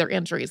died of their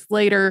injuries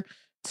later.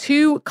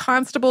 2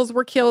 constables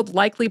were killed,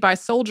 likely by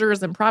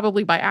soldiers and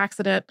probably by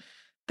accident.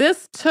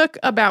 This took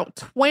about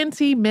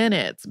 20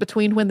 minutes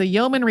between when the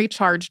yeomanry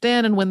charged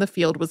in and when the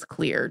field was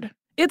cleared.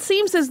 It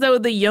seems as though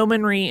the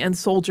yeomanry and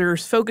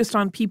soldiers focused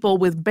on people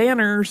with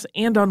banners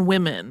and on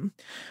women.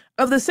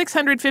 Of the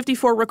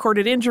 654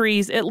 recorded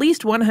injuries, at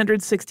least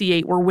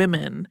 168 were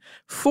women.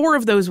 4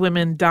 of those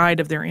women died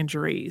of their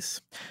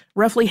injuries.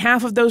 Roughly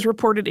half of those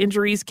reported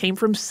injuries came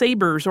from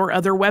sabers or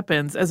other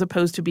weapons, as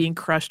opposed to being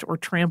crushed or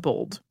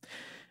trampled.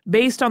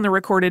 Based on the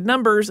recorded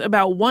numbers,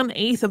 about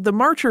 1/8 of the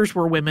marchers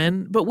were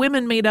women, but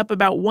women made up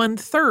about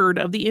 1/3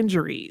 of the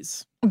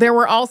injuries. There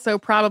were also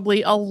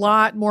probably a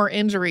lot more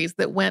injuries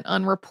that went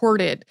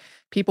unreported.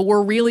 People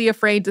were really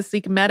afraid to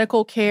seek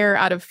medical care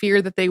out of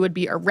fear that they would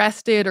be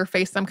arrested or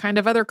face some kind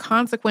of other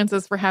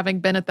consequences for having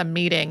been at the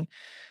meeting.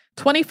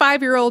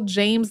 25-year-old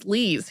James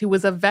Lees, who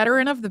was a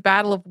veteran of the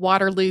Battle of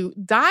Waterloo,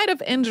 died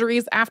of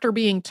injuries after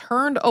being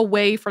turned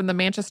away from the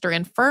Manchester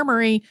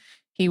Infirmary.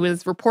 He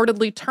was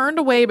reportedly turned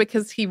away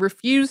because he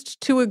refused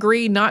to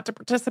agree not to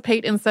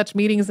participate in such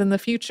meetings in the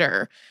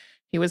future.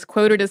 He was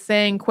quoted as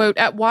saying, quote,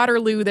 "At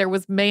Waterloo there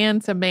was man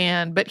to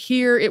man, but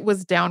here it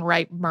was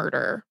downright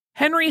murder."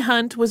 Henry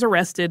Hunt was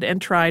arrested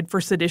and tried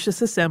for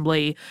seditious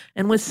assembly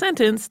and was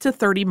sentenced to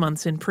 30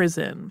 months in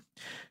prison.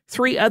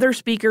 3 other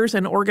speakers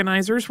and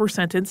organizers were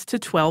sentenced to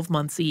 12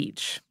 months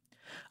each.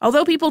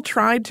 Although people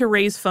tried to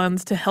raise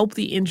funds to help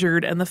the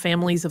injured and the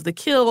families of the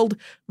killed,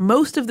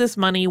 most of this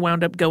money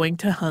wound up going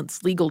to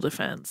Hunt's legal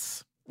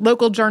defense.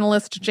 Local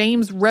journalist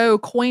James Rowe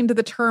coined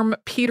the term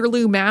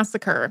Peterloo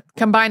Massacre,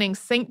 combining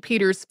St.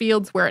 Peter's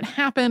Fields where it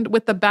happened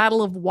with the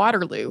Battle of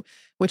Waterloo,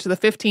 which the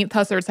 15th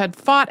Hussars had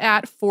fought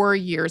at 4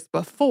 years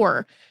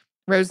before.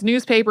 Rowe's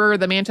newspaper,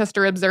 the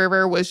Manchester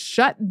Observer, was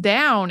shut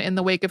down in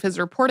the wake of his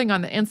reporting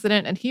on the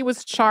incident, and he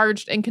was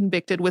charged and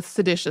convicted with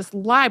seditious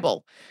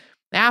libel.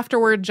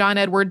 Afterward, John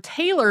Edward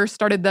Taylor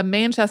started the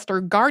Manchester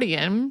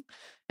Guardian,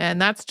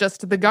 and that's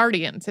just the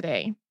Guardian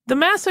today. The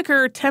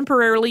massacre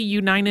temporarily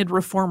united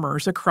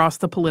reformers across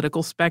the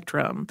political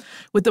spectrum,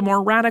 with the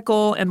more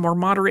radical and more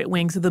moderate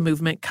wings of the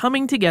movement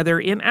coming together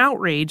in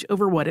outrage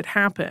over what had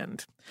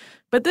happened.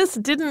 But this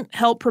didn't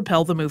help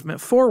propel the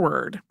movement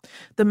forward.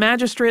 The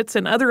magistrates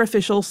and other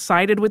officials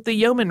sided with the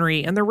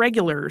yeomanry and the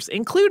regulars,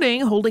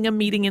 including holding a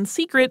meeting in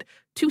secret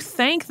to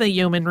thank the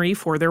yeomanry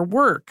for their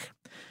work.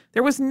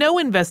 There was no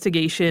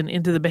investigation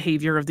into the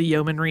behavior of the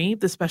yeomanry,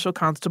 the special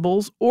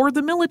constables, or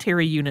the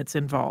military units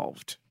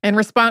involved. In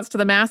response to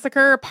the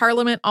massacre,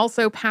 Parliament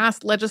also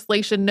passed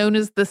legislation known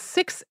as the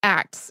Six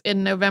Acts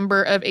in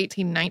November of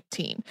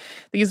 1819.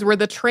 These were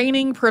the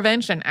Training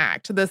Prevention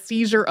Act, the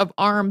Seizure of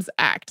Arms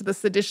Act, the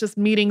Seditious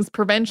Meetings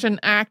Prevention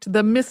Act,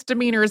 the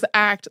Misdemeanors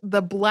Act,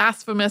 the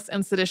Blasphemous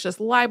and Seditious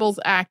Libels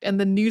Act, and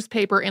the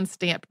Newspaper and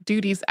Stamp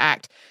Duties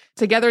Act.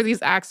 Together,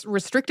 these acts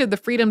restricted the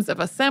freedoms of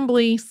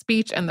assembly,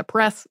 speech, and the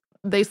press.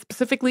 They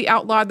specifically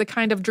outlawed the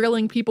kind of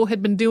drilling people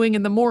had been doing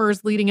in the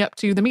moors leading up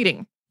to the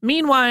meeting.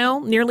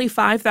 Meanwhile, nearly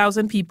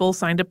 5,000 people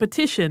signed a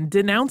petition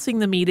denouncing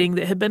the meeting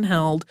that had been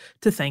held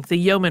to thank the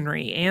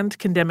yeomanry and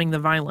condemning the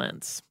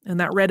violence. And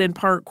that read in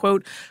part,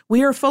 quote,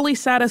 "We are fully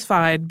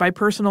satisfied by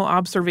personal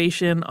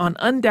observation on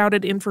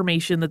undoubted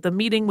information that the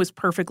meeting was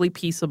perfectly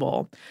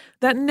peaceable,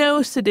 that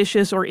no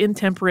seditious or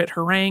intemperate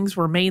harangues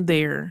were made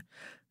there,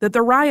 that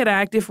the Riot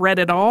Act, if read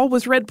at all,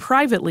 was read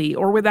privately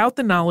or without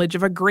the knowledge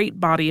of a great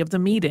body of the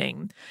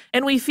meeting.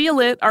 And we feel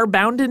it our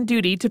bounden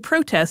duty to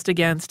protest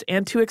against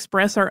and to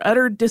express our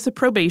utter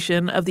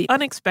disapprobation of the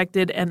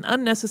unexpected and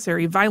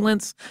unnecessary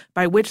violence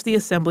by which the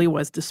assembly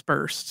was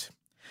dispersed.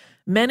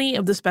 Many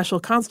of the special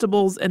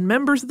constables and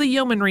members of the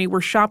yeomanry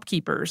were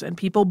shopkeepers, and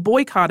people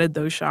boycotted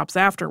those shops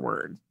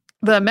afterward.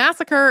 The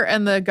massacre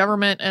and the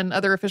government and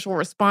other official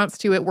response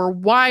to it were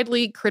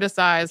widely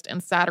criticized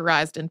and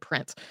satirized in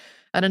print.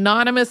 An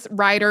anonymous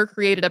writer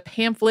created a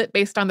pamphlet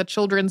based on the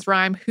children's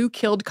rhyme, Who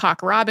Killed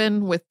Cock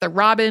Robin, with the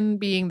Robin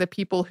being the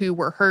people who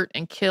were hurt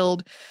and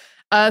killed.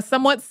 A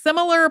somewhat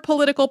similar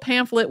political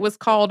pamphlet was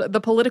called The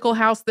Political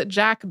House That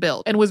Jack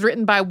Built and was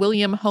written by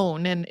William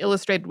Hone and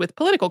illustrated with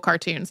political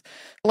cartoons.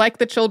 Like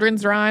the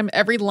children's rhyme,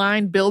 every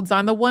line builds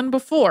on the one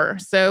before.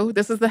 So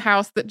this is the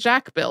house that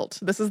Jack built.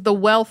 This is the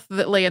wealth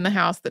that lay in the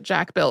house that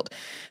Jack built.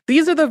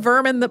 These are the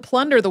vermin that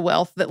plunder the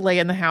wealth that lay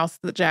in the house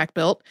that Jack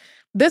built.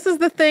 This is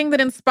the thing that,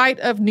 in spite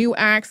of new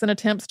acts and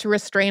attempts to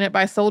restrain it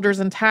by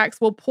soldiers and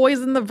tax, will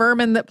poison the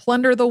vermin that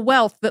plunder the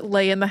wealth that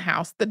lay in the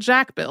house that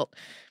Jack built.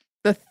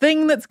 The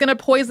thing that's going to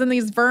poison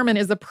these vermin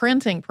is a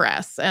printing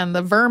press, and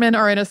the vermin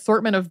are an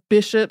assortment of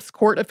bishops,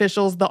 court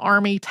officials, the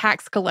army,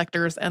 tax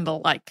collectors, and the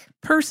like.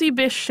 Percy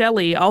Bysshe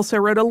Shelley also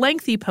wrote a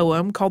lengthy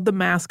poem called The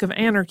Mask of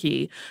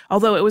Anarchy,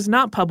 although it was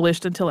not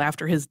published until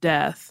after his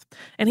death.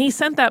 And he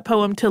sent that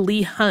poem to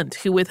Leigh Hunt,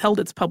 who withheld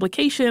its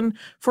publication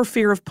for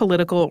fear of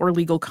political or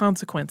legal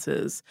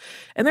consequences.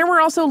 And there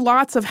were also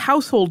lots of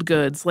household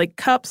goods like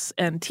cups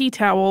and tea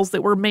towels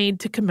that were made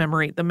to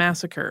commemorate the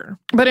massacre.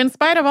 But in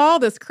spite of all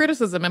this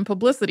criticism and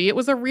publicity, it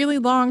was a really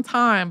long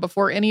time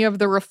before any of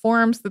the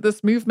reforms that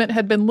this movement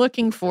had been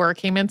looking for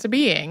came into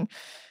being.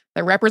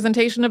 The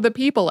Representation of the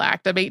People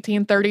Act of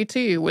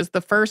 1832 was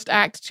the first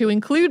act to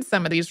include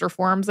some of these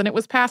reforms, and it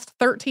was passed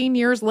 13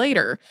 years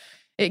later.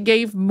 It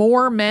gave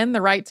more men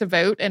the right to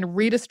vote and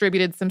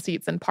redistributed some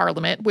seats in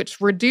Parliament, which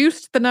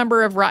reduced the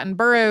number of rotten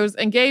boroughs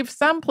and gave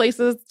some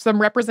places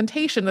some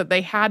representation that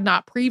they had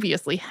not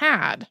previously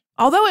had.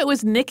 Although it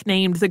was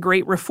nicknamed the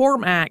Great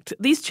Reform Act,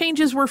 these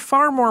changes were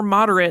far more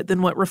moderate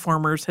than what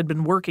reformers had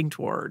been working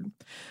toward.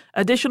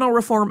 Additional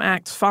reform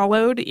acts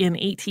followed in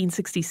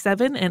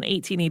 1867 and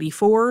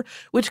 1884,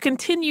 which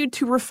continued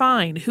to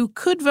refine who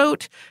could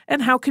vote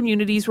and how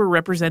communities were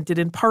represented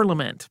in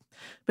Parliament.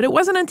 But it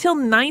wasn't until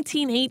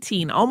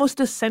 1918, almost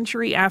a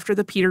century after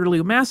the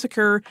Peterloo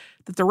Massacre,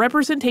 that the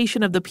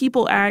Representation of the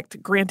People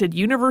Act granted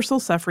universal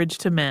suffrage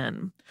to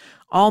men.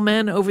 All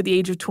men over the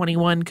age of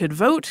 21 could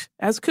vote,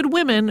 as could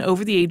women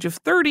over the age of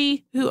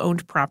 30 who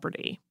owned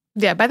property.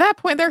 Yeah, by that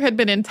point, there had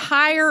been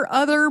entire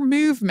other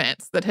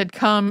movements that had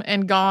come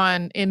and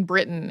gone in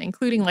Britain,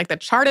 including like the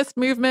Chartist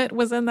movement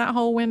was in that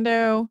whole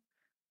window.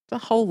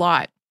 It's a whole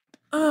lot.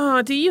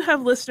 Oh, do you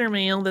have listener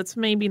mail that's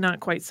maybe not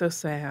quite so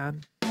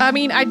sad? I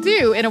mean, I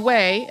do in a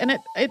way, and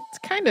it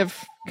kind of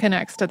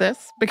connects to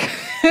this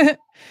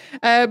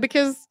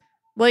because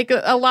like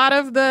a lot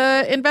of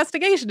the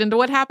investigation into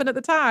what happened at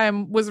the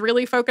time was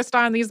really focused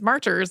on these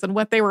marchers and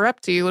what they were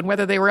up to and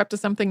whether they were up to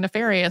something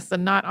nefarious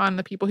and not on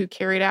the people who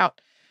carried out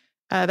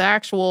the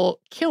actual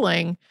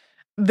killing.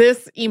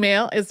 This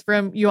email is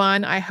from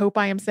Yuan. I hope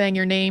I am saying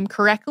your name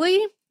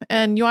correctly.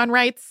 And Yuan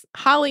writes,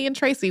 Holly and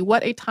Tracy,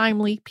 what a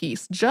timely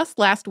piece. Just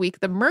last week,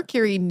 the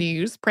Mercury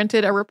News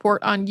printed a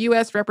report on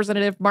U.S.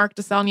 Representative Mark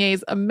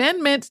DeSaulniers'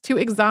 amendment to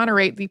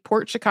exonerate the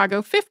Port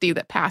Chicago 50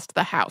 that passed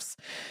the House.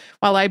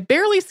 While I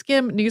barely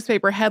skim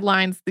newspaper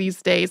headlines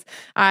these days,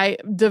 I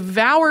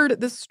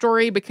devoured this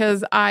story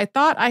because I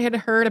thought I had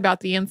heard about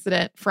the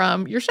incident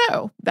from your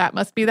show. That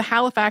must be the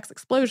Halifax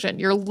explosion.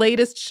 Your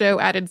latest show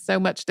added so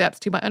much depth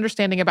to my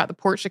understanding about the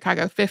Port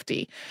Chicago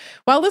 50.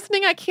 While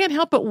listening, I can't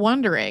help but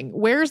wondering,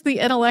 where's the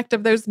intellect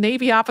of those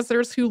Navy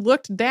officers who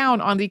looked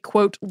down on the,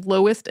 quote,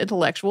 lowest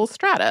intellectual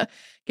strata?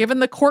 Given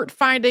the court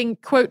finding,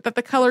 quote, that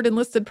the colored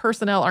enlisted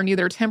personnel are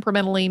neither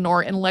temperamentally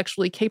nor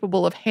intellectually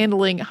capable of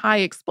handling high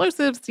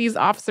explosives, these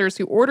officers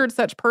who ordered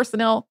such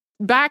personnel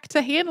back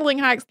to handling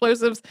high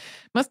explosives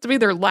must have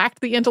either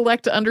lacked the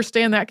intellect to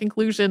understand that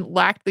conclusion,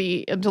 lacked the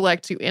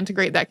intellect to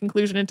integrate that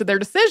conclusion into their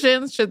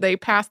decisions should they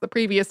pass the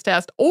previous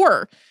test,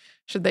 or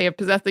should they have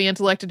possessed the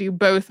intellect to do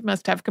both,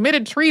 must have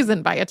committed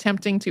treason by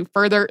attempting to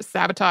further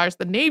sabotage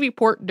the Navy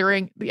port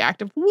during the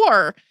act of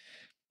war.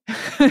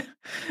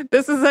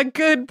 This is a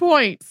good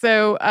point.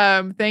 So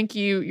thank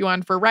you,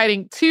 Yuan, for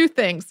writing two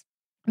things.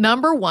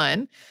 Number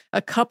one,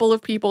 a couple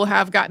of people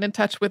have gotten in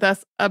touch with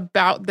us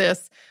about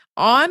this.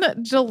 On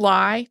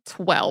July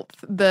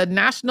 12th, the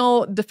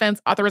National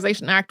Defense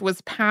Authorization Act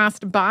was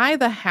passed by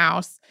the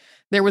House.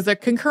 There was a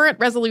concurrent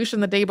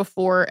resolution the day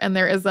before, and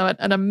there is an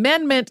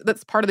amendment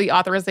that's part of the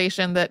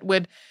authorization that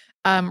would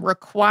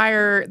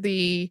require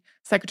the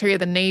Secretary of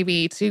the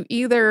Navy to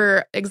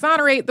either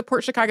exonerate the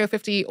Port Chicago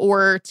 50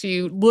 or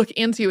to look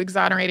into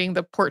exonerating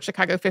the Port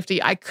Chicago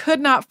 50. I could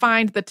not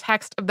find the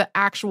text of the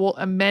actual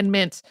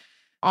amendment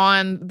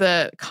on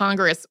the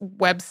Congress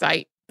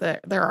website.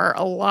 There are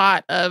a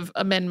lot of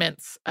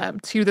amendments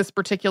to this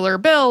particular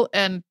bill,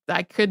 and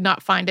I could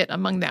not find it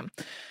among them.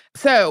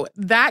 So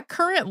that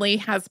currently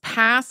has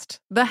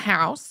passed the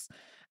House.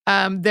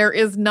 There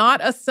is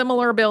not a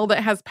similar bill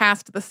that has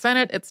passed the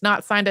Senate. It's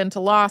not signed into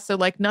law, so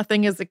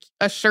nothing is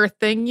a sure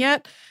thing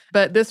yet.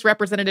 But this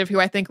representative, who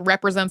I think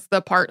represents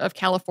the part of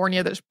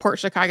California that Port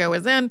Chicago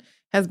is in,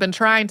 has been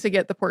trying to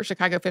get the Port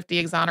Chicago 50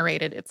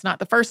 exonerated. It's not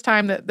the first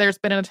time that there's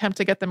been an attempt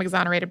to get them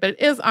exonerated, but it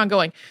is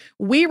ongoing.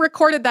 We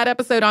recorded that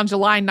episode on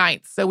July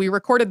 9th, so we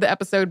recorded the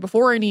episode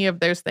before any of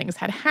those things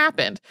had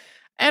happened.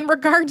 And in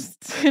regards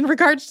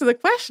to the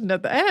question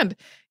at the end,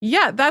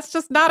 yeah, that's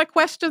just not a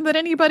question that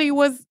anybody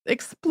was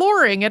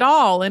exploring at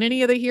all in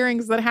any of the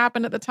hearings that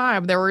happened at the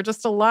time. There were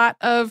just a lot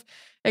of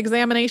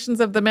examinations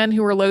of the men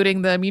who were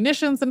loading the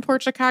munitions in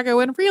Port Chicago,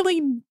 and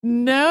really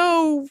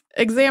no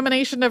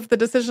examination of the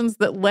decisions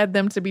that led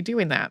them to be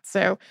doing that.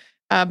 So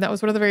that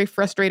was one of the very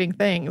frustrating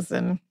things.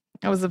 And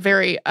that was a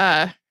very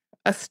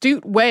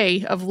astute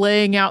way of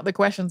laying out the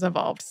questions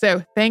involved.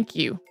 So thank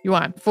you,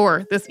 Yuan,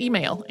 for this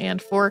email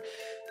and for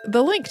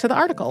the link to the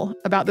article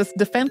about this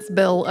defense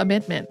bill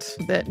amendment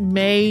that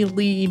may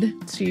lead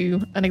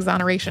to an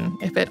exoneration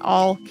if it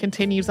all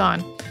continues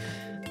on.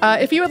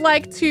 If you would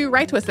like to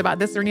write to us about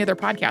this or any other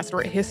podcast,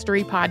 we're at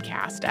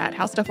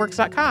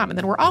historypodcast@howstuffworks.com. And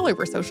then we're all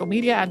over social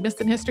media at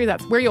Missed in History.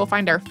 That's where you'll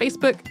find our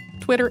Facebook,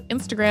 Twitter,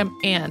 Instagram,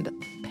 and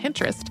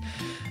Pinterest.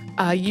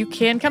 You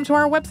can come to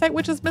our website,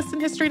 which is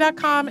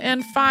missedinhistory.com,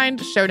 and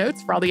find show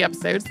notes for all the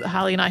episodes that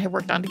Holly and I have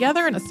worked on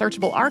together and a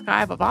searchable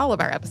archive of all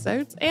of our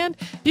episodes. And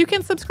you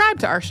can subscribe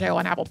to our show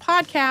on Apple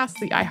Podcasts,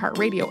 the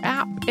iHeartRadio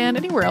app, and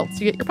anywhere else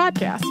you get your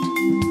podcast.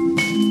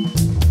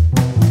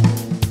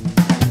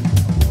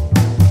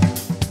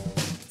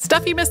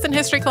 Stuff You Missed in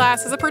History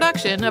Class is a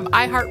production of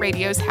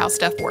iHeartRadio's How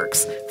Stuff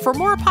Works. For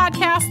more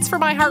podcasts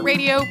from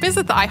iHeartRadio,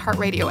 visit the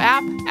iHeartRadio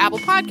app, Apple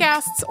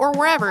Podcasts, or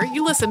wherever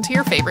you listen to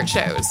your favorite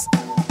shows.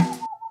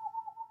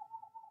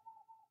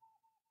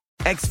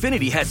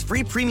 Xfinity has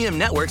free premium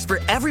networks for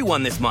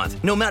everyone this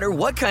month, no matter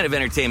what kind of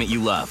entertainment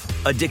you love.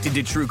 Addicted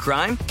to true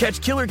crime?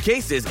 Catch killer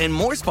cases and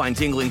more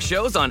spine-tingling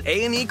shows on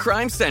A&E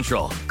Crime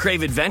Central.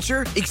 Crave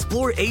adventure?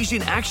 Explore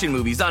Asian action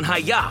movies on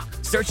Hi-Ya.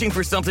 Searching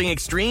for something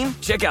extreme?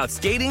 Check out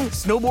skating,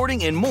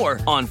 snowboarding, and more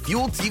on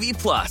Fuel TV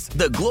Plus,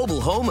 the global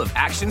home of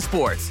action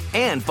sports.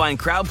 And find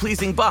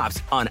crowd-pleasing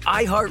bops on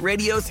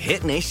iHeartRadio's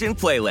Hit Nation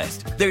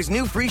playlist. There's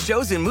new free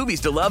shows and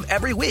movies to love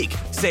every week.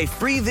 Say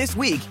free this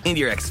week in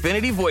your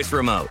Xfinity voice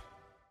remote.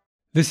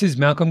 This is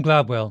Malcolm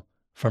Gladwell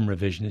from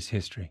Revisionist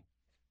History.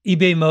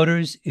 eBay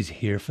Motors is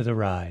here for the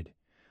ride.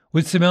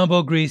 With some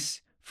elbow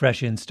grease,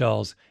 fresh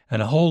installs,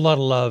 and a whole lot of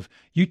love,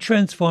 you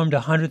transformed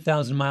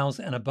 100,000 miles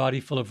and a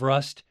body full of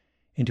rust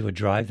into a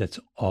drive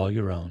that's all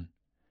your own.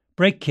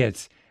 Brake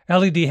kits,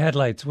 LED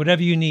headlights,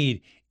 whatever you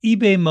need,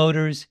 eBay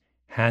Motors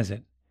has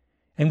it.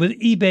 And with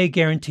eBay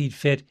Guaranteed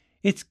Fit,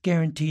 it's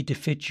guaranteed to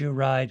fit your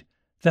ride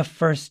the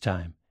first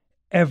time,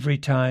 every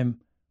time,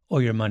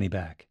 or your money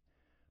back.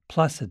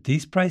 Plus, at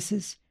these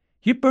prices,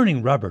 you're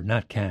burning rubber,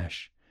 not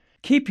cash.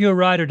 Keep your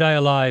ride or die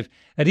alive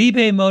at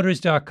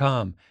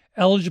ebaymotors.com.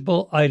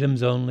 Eligible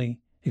items only.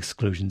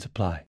 Exclusions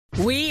apply.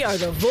 We are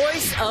the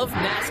voice of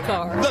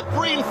NASCAR. The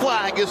green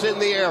flag is in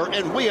the air,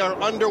 and we are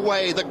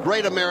underway. The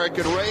Great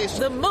American Race.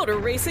 The Motor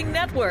Racing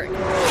Network.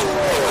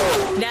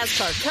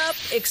 NASCAR Cup,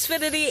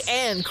 Xfinity,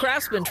 and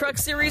Craftsman Truck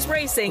Series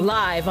Racing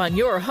live on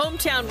your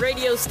hometown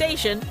radio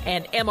station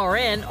and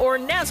MRN or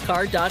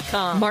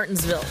NASCAR.com.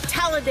 Martinsville,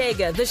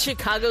 Talladega, the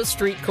Chicago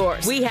Street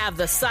Course. We have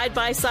the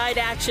side-by-side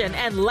action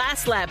and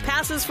last lap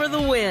passes for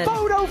the win.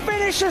 Photo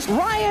finishes.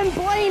 Ryan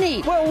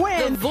Blaney will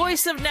win. The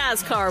voice of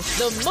NASCAR,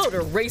 the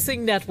Motor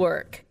Racing Network.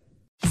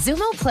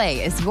 Xumo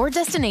Play is your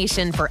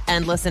destination for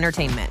endless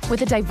entertainment.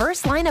 With a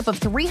diverse lineup of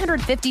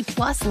 350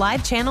 plus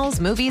live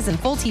channels, movies, and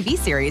full TV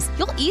series,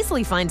 you'll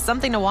easily find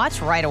something to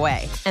watch right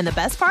away. And the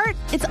best part?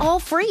 It's all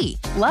free.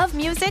 Love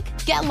music?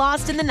 Get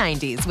lost in the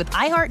 90s with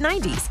iHeart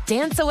 90s,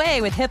 dance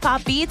away with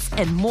hip-hop beats,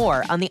 and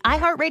more on the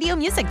iHeartRadio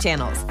music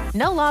channels.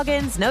 No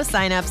logins, no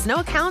signups, no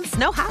accounts,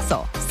 no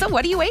hassle. So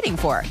what are you waiting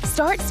for?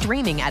 Start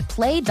streaming at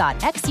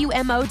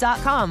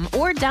play.xumo.com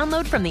or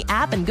download from the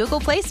app and Google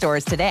Play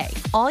stores today.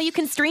 All you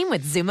can stream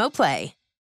with Xumo Play.